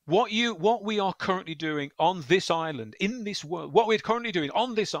 what we are currently doing on this island, in this world, what we're currently doing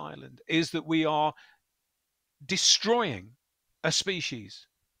on this island is that we are destroying a species,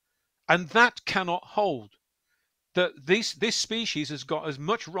 and that cannot hold. that this species has got as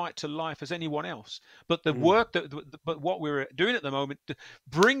much right to life as anyone else. But the work but what we're doing at the moment,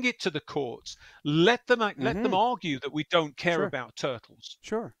 bring it to the courts, let them argue that we don't care about turtles.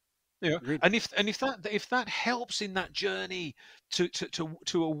 Sure. You know, and if that helps in that journey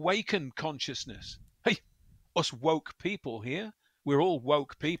to awaken consciousness, hey, us woke people here, we're all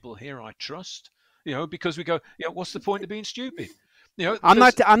woke people here, I trust. You know, because we go, yeah, what's the point of being stupid? You know, I'm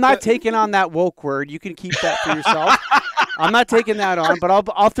not taking on that woke word. You can keep that for yourself. I'm not taking that on, but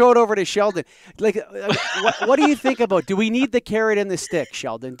I'll throw it over to Sheldon. Like, what do you think about? Do we need the carrot and the stick,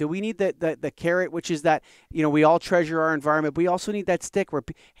 Sheldon? Do we need the carrot, which is that, you know, we all treasure our environment. But we also need that stick where,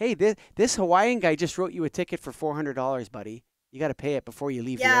 hey, this Hawaiian guy just wrote you a ticket for $400, buddy. You got to pay it before you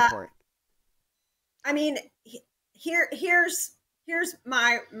leave the airport. I mean, here's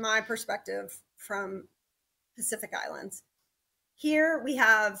my perspective from Pacific Islands. Here we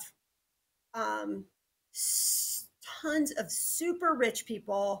have tons of super rich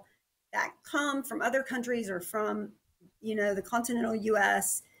people that come from other countries or from, you know, the continental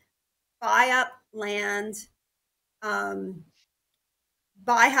U.S., buy up land,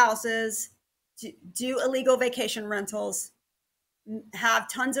 buy houses, do illegal vacation rentals, have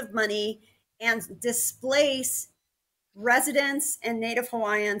tons of money, and displace residents and Native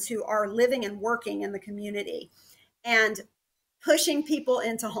Hawaiians who are living and working in the community and pushing people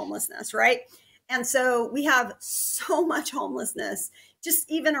into homelessness, right? And so we have so much homelessness,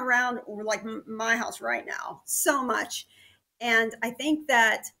 just even around like my house right now, so much. And I think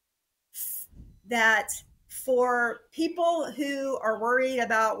that for people who are worried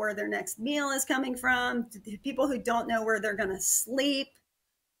about where their next meal is coming from, people who don't know where they're going to sleep,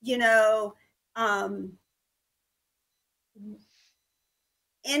 you know,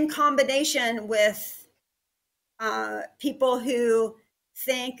 in combination with people who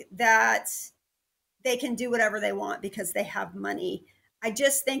think that they can do whatever they want because they have money. I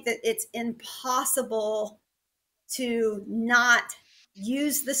just think that it's impossible to not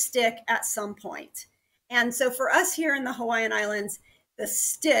use the stick at some point. And so for us here in the Hawaiian Islands, the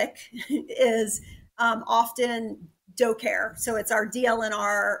stick is often doe care. So it's our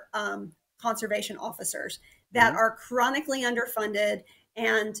DLNR conservation officers that are chronically underfunded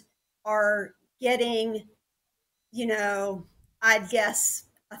and are getting, you know, I'd guess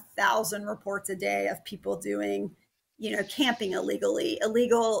 1,000 reports a day of people doing, you know, camping illegally,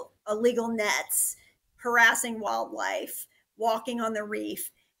 illegal nets, harassing wildlife, walking on the reef.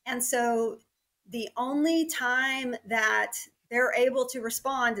 And so the only time that they're able to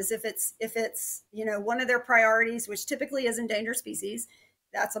respond is if it's, you know, one of their priorities, which typically is endangered species.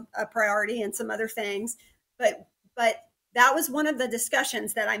 That's a priority, and some other things. But that was one of the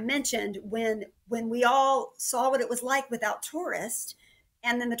discussions that I mentioned when we all saw what it was like without tourists,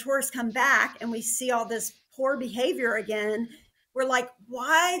 and then the tourists come back and we see all this poor behavior again. We're like,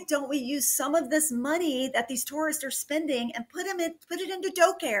 why don't we use some of this money that these tourists are spending and put it into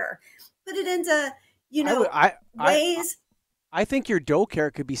doe care, put it into, you know, ways. I think your doe care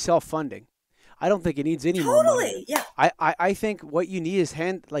could be self-funding. I don't think it needs any more money. Totally, yeah. I think what you need is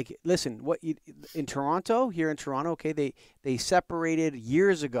listen, in Toronto, here in Toronto, okay, they separated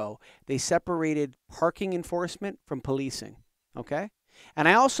years ago, they separated parking enforcement from policing, okay? And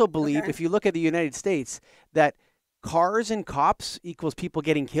I also believe, if you look at the United States, that cars and cops equals people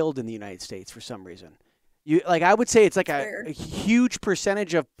getting killed in the United States for some reason. I would say it's like a huge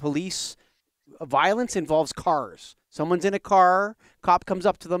percentage of police violence involves cars. Someone's in a car, cop comes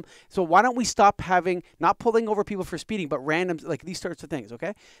up to them. So why don't we stop not pulling over people for speeding, but random, like these sorts of things,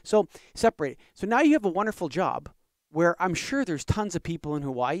 okay? So separate. So now you have a wonderful job where I'm sure there's tons of people in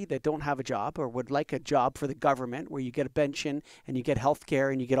Hawaii that don't have a job or would like a job for the government, where you get a pension and you get health care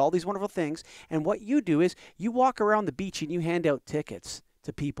and you get all these wonderful things. And what you do is you walk around the beach and you hand out tickets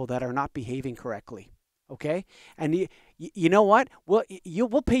to people that are not behaving correctly. Okay, and you know what? Well,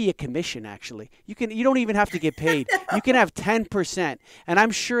 we'll pay you a commission. Actually, you don't even have to get paid. You can have 10%, and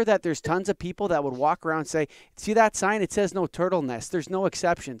I'm sure that there's tons of people that would walk around and say, "See that sign? It says no turtle nest. There's no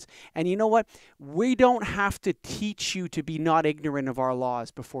exceptions." And you know what? We don't have to teach you to be not ignorant of our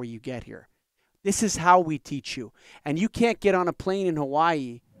laws before you get here. This is how we teach you, and you can't get on a plane in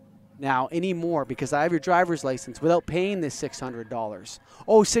Hawaii now anymore because I have your driver's license without paying this $600.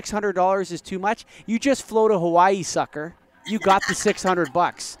 Oh, $600 is too much? You just flew to Hawaii, sucker. You got the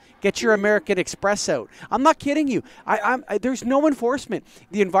 $600. Get your American Express out. I'm not kidding you. There's no enforcement.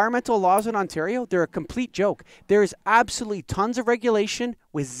 The environmental laws in Ontario, they're a complete joke. There's absolutely tons of regulation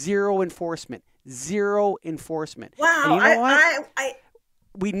with zero enforcement. Zero enforcement. Wow. And you know what?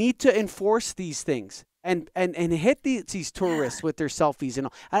 We need to enforce these things. and hit these tourists with their selfies and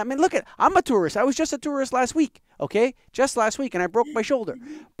all. I mean, look I'm a tourist. I was just a tourist last week, okay? Just last week, and I broke my shoulder.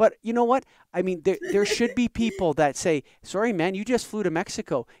 But you know what? I mean, there should be people that say, sorry, man, you just flew to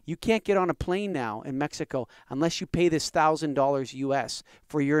Mexico. You can't get on a plane now in Mexico unless you pay this $1,000 US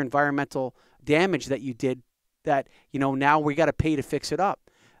for your environmental damage that you did that, now we got to pay to fix it up.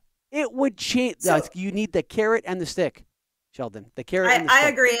 It would change. You need the carrot and the stick, Sheldon. The carrot and the stick. I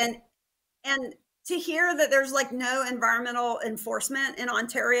agree. And to hear that there's like no environmental enforcement in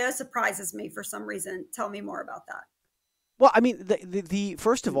Ontario surprises me for some reason. Tell me more about that. Well, I mean, the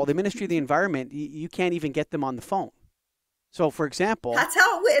first of all, the Ministry of the Environment, you can't even get them on the phone. So, for example, that's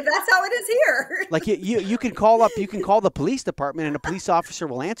how it is here. Like you can call the police department, and a police officer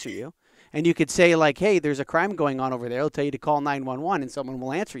will answer you. And you could say, like, hey, there's a crime going on over there. They'll tell you to call 911, and someone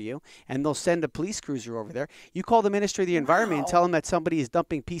will answer you, and they'll send a police cruiser over there. You call the Ministry of the Environment and tell them that somebody is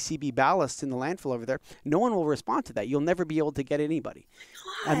dumping PCB ballast in the landfill over there. No one will respond to that. You'll never be able to get anybody.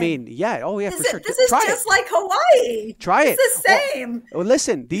 God. I mean, yeah. Oh, yeah, for sure. This is just like Hawaii. Try it. It's the same. Well,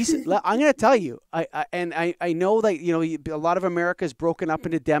 listen, I'm going to tell you, I know that, a lot of America is broken up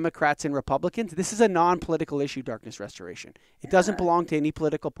into Democrats and Republicans. This is a non-political issue, darkness restoration. It doesn't belong to any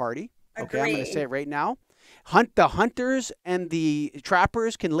political party. Okay, I'm going to say it right now. The hunters and the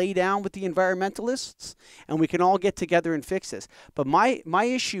trappers can lay down with the environmentalists, and we can all get together and fix this. But my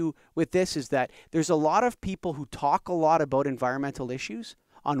issue with this is that there's a lot of people who talk a lot about environmental issues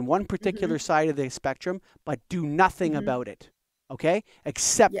on one particular side of the spectrum, but do nothing about it, okay,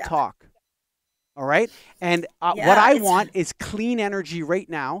 except talk. All right? And what I want is clean energy right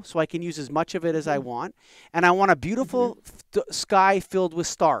now, so I can use as much of it as I want. And I want a beautiful sky filled with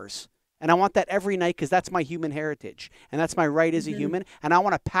stars. And I want that every night because that's my human heritage. And that's my right as a human. And I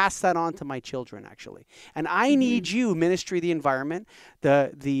want to pass that on to my children, actually. And I need you, Ministry of the Environment,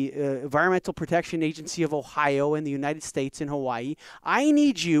 the Environmental Protection Agency of Ohio and the United States and Hawaii. I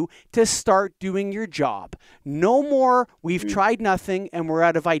need you to start doing your job. No more, we've tried nothing and we're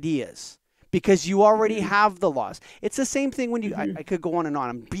out of ideas. Because you already have the laws. It's the same thing when you, I could go on and on,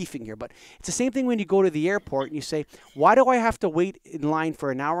 I'm beefing here, but it's the same thing when you go to the airport and you say, why do I have to wait in line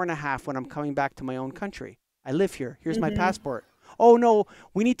for an hour and a half when I'm coming back to my own country? I live here. Here's my passport. Oh, no,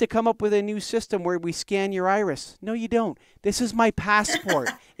 we need to come up with a new system where we scan your iris. No, you don't. This is my passport.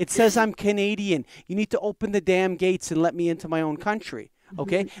 It says I'm Canadian. You need to open the damn gates and let me into my own country.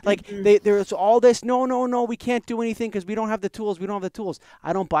 Okay, like there's all this. No, we can't do anything because we don't have the tools. We don't have the tools.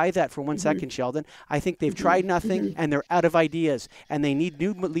 I don't buy that for 1 second, Sheldon. I think they've tried nothing and they're out of ideas, and they need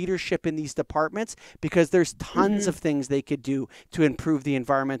new leadership in these departments because there's tons of things they could do to improve the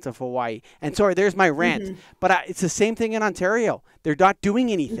environment of Hawaii. And sorry, there's my rant. But it's the same thing in Ontario. They're not doing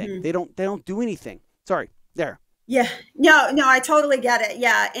anything. They don't do anything. Sorry, there. Yeah, no, I totally get it.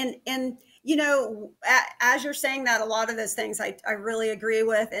 Yeah, and. As you're saying that, a lot of those things I really agree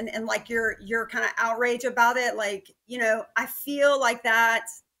with. And like your kind of outrage about it, like, I feel like that,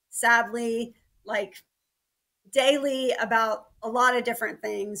 sadly, like daily about a lot of different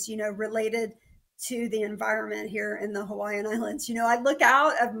things, related to the environment here in the Hawaiian Islands. I look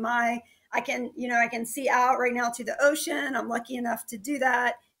out of I can see out right now to the ocean. I'm lucky enough to do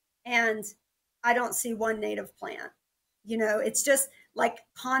that. And I don't see one native plant. It's just like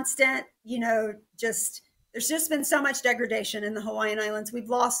constant, there's just been so much degradation in the Hawaiian Islands. We've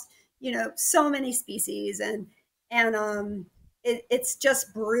lost, so many species and it's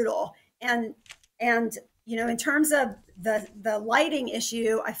just brutal. And, in terms of the lighting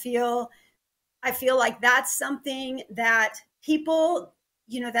issue, I feel like that's something that people,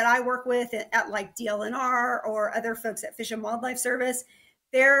 that I work with at like DLNR or other folks at Fish and Wildlife Service,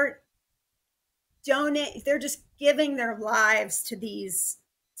 they're just giving their lives to these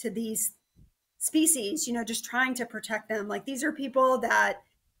species, just trying to protect them. Like, these are people that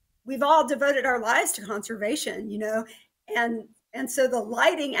we've all devoted our lives to conservation, and so the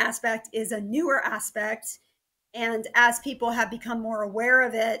lighting aspect is a newer aspect. And as people have become more aware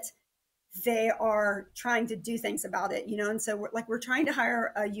of it, they are trying to do things about it, and so we're trying to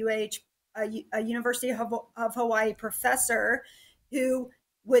hire a University of Hawaii professor who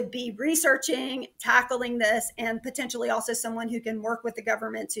would be researching, tackling this, and potentially also someone who can work with the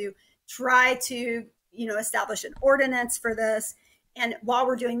government to try to, establish an ordinance for this. And while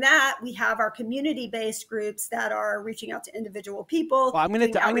we're doing that, we have our community-based groups that are reaching out to individual people. Well, I'm going to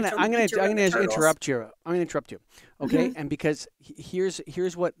interrupt you. I'm going to interrupt you. Okay. And because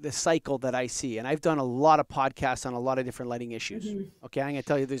here's what the cycle that I see. And I've done a lot of podcasts on a lot of different lighting issues. Okay. I'm going to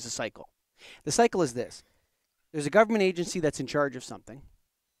tell you there's a cycle. The cycle is this. There's a government agency that's in charge of something.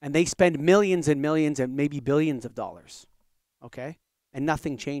 And they spend millions and millions and maybe billions of dollars, okay? And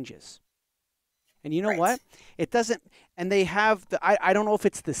nothing changes. And you know Right. what? It doesn't, and they have I don't know if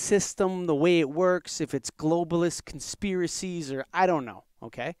it's the system, the way it works, if it's globalist conspiracies, or I don't know.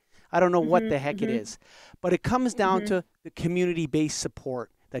 Okay. I don't know what the heck it is, but it comes down to the community-based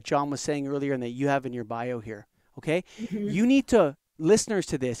support that John was saying earlier and that you have in your bio here. Okay. You need to, listeners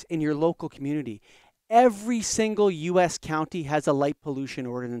to this in your local community, every single U.S. county has a light pollution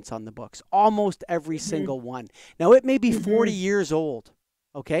ordinance on the books, almost every single one. Now, it may be 40 years old.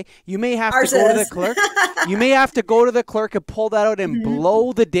 Okay, you may have Ours to go to the is. clerk. You may have to go to the clerk and pull that out and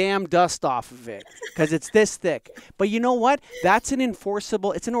blow the damn dust off of it because it's this thick. But you know what? That's an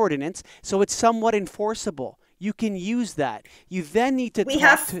enforceable. It's an ordinance, so it's somewhat enforceable. You can use that. You then need to We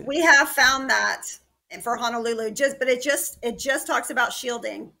have found that for Honolulu, but it just talks about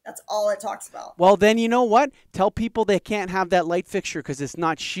shielding. That's all it talks about. Well, then you know what? Tell people they can't have that light fixture because it's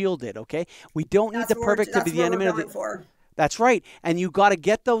not shielded. Okay, we don't need the perfect to be the enemy of the. That's right. And you got to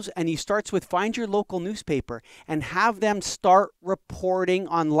get those. And he starts with find your local newspaper and have them start reporting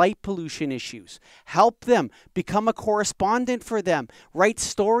on light pollution issues. Help them. Become a correspondent for them. Write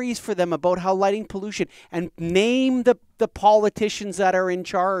stories for them about how lighting pollution, and name the politicians that are in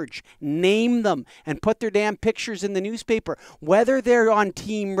charge. Name them and put their damn pictures in the newspaper, whether they're on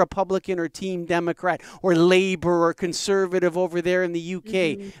Team Republican or Team Democrat or Labour or Conservative over there in the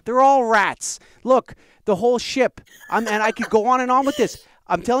UK. They're all rats. Look, the whole ship. And I could go on and on with this.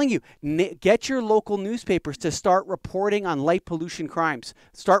 I'm telling you, get your local newspapers to start reporting on light pollution crimes.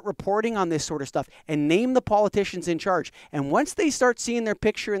 Start reporting on this sort of stuff and name the politicians in charge. And once they start seeing their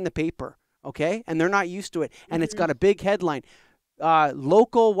picture in the paper, okay, and they're not used to it, and it's got a big headline,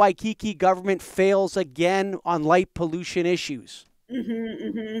 local Waikiki government fails again on light pollution issues.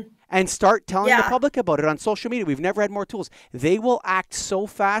 And start telling the public about it on social media. We've never had more tools. They will act so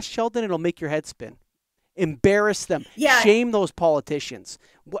fast, Sheldon, it'll make your head spin. Embarrass them. Shame those politicians.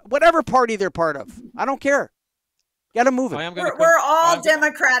 Whatever party they're part of. I don't care. Get them moving. We're all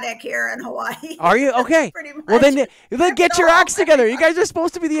Democratic here in Hawaii. Are you? Okay. Well, then get your acts together. You guys are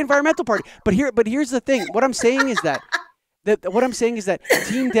supposed to be the environmental party. But here's the thing. What I'm saying is that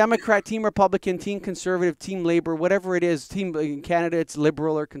Team Democrat, Team Republican, Team Conservative, Team Labor, whatever it is, Team in Canada, it's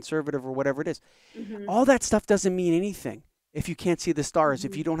Liberal or Conservative or whatever it is. All that stuff doesn't mean anything if you can't see the stars,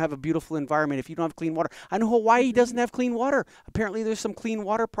 if you don't have a beautiful environment, if you don't have clean water. I know Hawaii doesn't have clean water. Apparently, there's some clean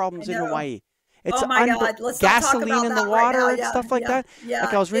water problems in Hawaii. It's God, let's gasoline in the water and stuff like that. Yeah.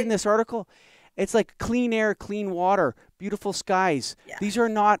 Like I was reading this article. It's like clean air, clean water, beautiful skies. Yeah. These are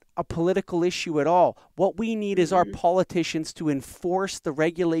not a political issue at all. What we need is our politicians to enforce the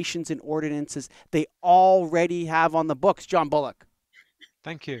regulations and ordinances they already have on the books. John Bullock.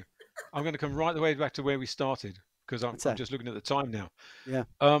 Thank you. I'm going to come right the way back to where we started because I'm just looking at the time now. Yeah.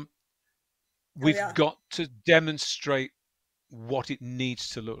 We've got to demonstrate what it needs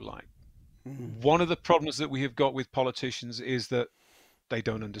to look like. One of the problems that we have got with politicians is that they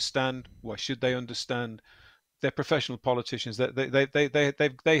don't understand. Why should they understand? They're professional politicians.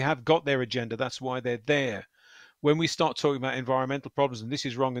 They have got their agenda. That's why they're there. When we start talking about environmental problems and this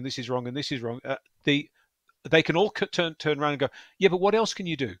is wrong and this is wrong and this is wrong, they can all turn around and go, yeah, but what else can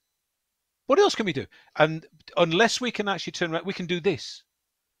you do? What else can we do? And unless we can actually turn around, we can do this.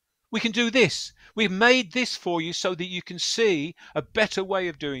 We can do this. We've made this for you so that you can see a better way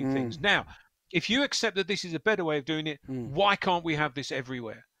of doing things. Now, if you accept that this is a better way of doing it, why can't we have this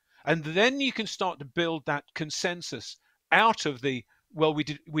everywhere? And then you can start to build that consensus out of the, well,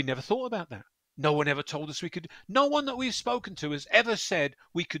 we never thought about that. No one ever told us we could. No one that we've spoken to has ever said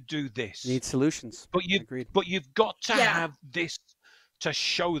we could do this. Need solutions. But you've got to have this to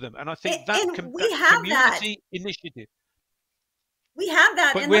show them. And I think that community initiative. We have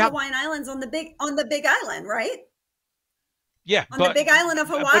that in the Hawaiian Islands on the big island, right? Yeah, on the big island of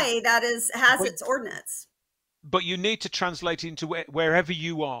Hawaii, that has its ordinance. But you need to translate it into wherever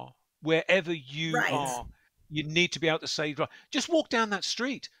you are. Wherever you are, you need to be able to say, just walk down that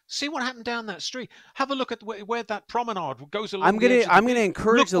street. See what happened down that street. Have a look at where that promenade goes along. I'm going to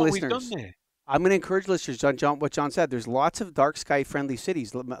encourage the listeners. I'm going to encourage listeners, John, what John said. There's lots of dark sky friendly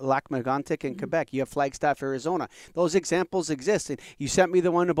cities, Lac Megantic in Quebec. You have Flagstaff, Arizona. Those examples exist. And you sent me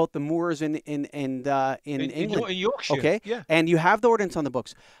the one about the Moors in England. In Yorkshire. Okay. Yeah. And you have the ordinance on the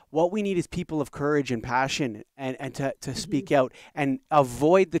books. What we need is people of courage and passion and to speak out and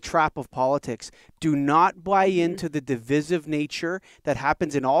avoid the trap of politics. Do not buy into the divisive nature that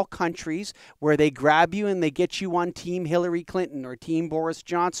happens in all countries where they grab you and they get you on Team Hillary Clinton or Team Boris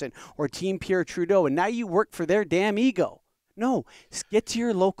Johnson or Team Pierre Trudeau, and now you work for their damn ego. No, get to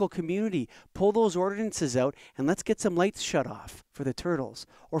your local community, pull those ordinances out, and let's get some lights shut off for the turtles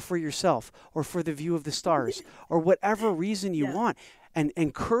or for yourself or for the view of the stars or whatever reason you want. and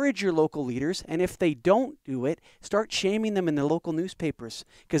encourage your local leaders. And if they don't do it, start shaming them in the local newspapers,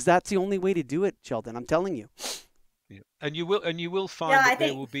 because that's the only way to do it, Sheldon. I'm telling you. Yeah. And you will find that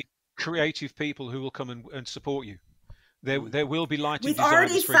there will be creative people who will come and support you. There will be lighting We've designers,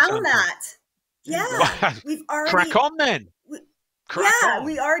 already for found example. that. Yeah, we've already crack on then. Crack on.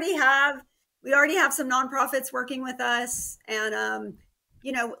 We already have some nonprofits working with us, and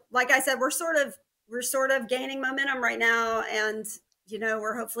you know, like I said, we're sort of gaining momentum right now, and you know,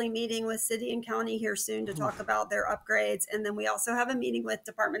 we're hopefully meeting with city and county here soon to talk about their upgrades, and then we also have a meeting with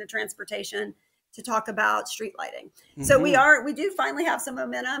Department of Transportation to talk about street lighting. Mm-hmm. So we do finally have some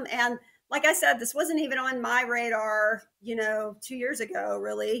momentum, and like I said, this wasn't even on my radar, you know, 2 years ago,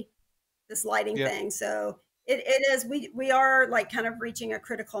 really, this lighting thing. So it is, we are like kind of reaching a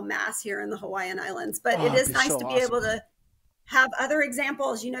critical mass here in the Hawaiian Islands, but it is nice to be able to have other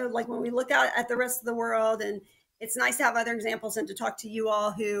examples, you know, like when we look out at the rest of the world, and it's nice to have other examples and to talk to you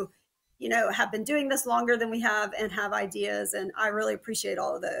all who, you know, have been doing this longer than we have and have ideas. And I really appreciate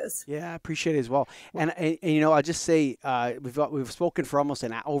all of those. Yeah, I appreciate it as well. And you know, I'll just say, we've spoken for almost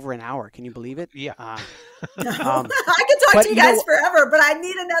over an hour. Can you believe it? Yeah. I could talk to you guys forever, but I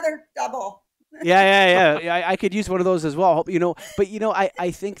need another double. Yeah. I could use one of those as well. You know, but you know,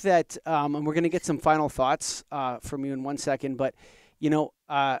 I think that, and we're going to get some final thoughts from you in 1 second, but you know,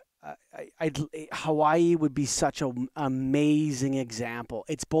 Hawaii would be such an amazing example.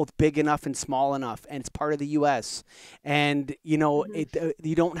 It's both big enough and small enough, and it's part of the U.S. And you know,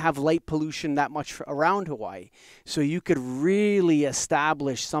 you don't have light pollution that much around Hawaii, so you could really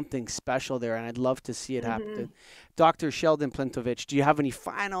establish something special there. And I'd love to see it happen. Dr. Sheldon Plentovich, do you have any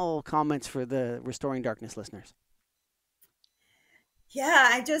final comments for the Restoring Darkness listeners? Yeah,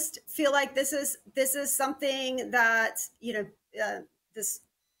 I just feel like this is something that, you know,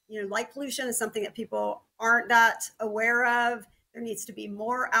 light pollution is something that people aren't that aware of. There needs to be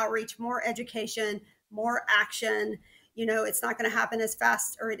more outreach, more education, more action. You know, it's not going to happen as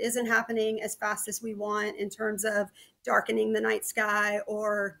fast, or it isn't happening as fast as we want in terms of darkening the night sky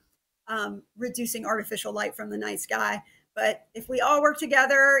or reducing artificial light from the night sky. But if we all work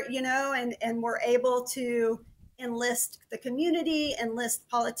together, you know, and we're able to enlist the community, enlist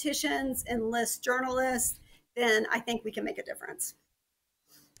politicians, enlist journalists, then I think we can make a difference.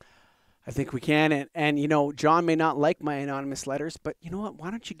 I think we can. And you know, John may not like my anonymous letters, but you know what?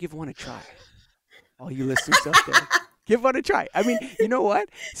 Why don't you give one a try? All you listeners out there, give one a try. I mean, you know what?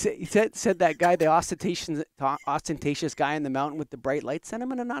 Said that guy, the ostentatious guy in the mountain with the bright lights, send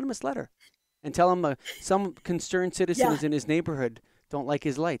him an anonymous letter and tell him some concerned citizens in his neighborhood don't like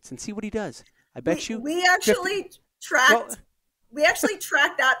his lights, and see what he does. I bet we actually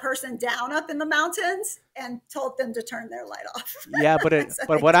tracked that person down up in the mountains and told them to turn their light off. Yeah,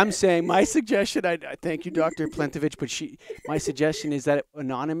 but what I'm saying, my suggestion, I thank you, Dr. Plentovich, but my suggestion is that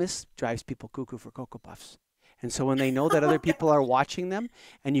anonymous drives people cuckoo for Cocoa Puffs. And so when they know that other people are watching them,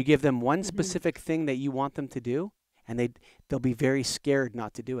 and you give them one specific thing that you want them to do, and they'll be very scared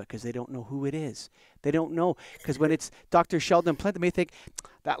not to do it because they don't know who it is. They don't know, because when it's Dr. Sheldon Plentovich, they may think,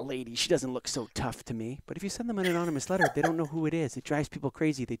 that lady, she doesn't look so tough to me. But if you send them an anonymous letter, they don't know who it is. It drives people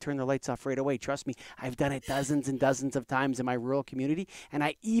crazy. They turn their lights off right away. Trust me, I've done it dozens and dozens of times in my rural community, and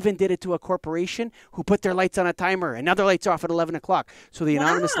I even did it to a corporation who put their lights on a timer, and now their lights are off at 11 o'clock. So the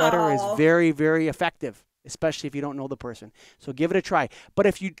anonymous letter is very, very effective, especially if you don't know the person. So give it a try. But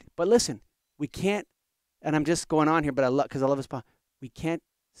listen, we can't, and I'm just going on here, but because I love this spot. We can't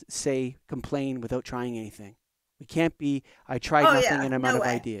complain without trying anything. We can't be, I tried nothing and I'm out of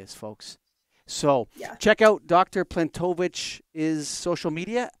ideas, folks. So check out Dr. Plentovich's social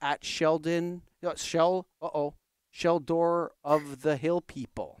media at Sheldor of the Hill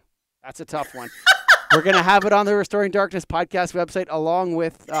People. That's a tough one. We're going to have it on the Restoring Darkness podcast website, along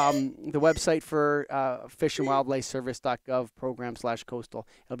with the website for fishandwildlifeservice.gov program/coastal.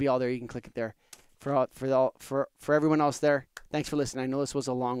 It'll be all there. You can click it there. For everyone else there, thanks for listening. I know this was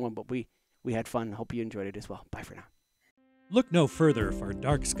a long one, but we had fun. Hope you enjoyed it as well. Bye for now. Look no further for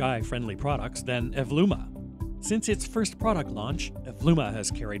dark sky-friendly products than Evluma. Since its first product launch, Evluma has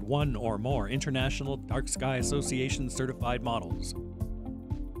carried one or more International Dark Sky Association certified models.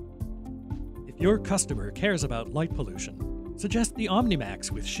 If your customer cares about light pollution, suggest the OmniMax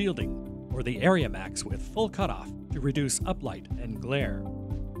with shielding or the AreaMax with full cutoff to reduce uplight and glare.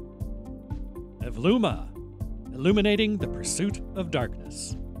 Evluma, illuminating the pursuit of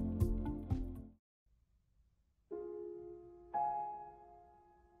darkness.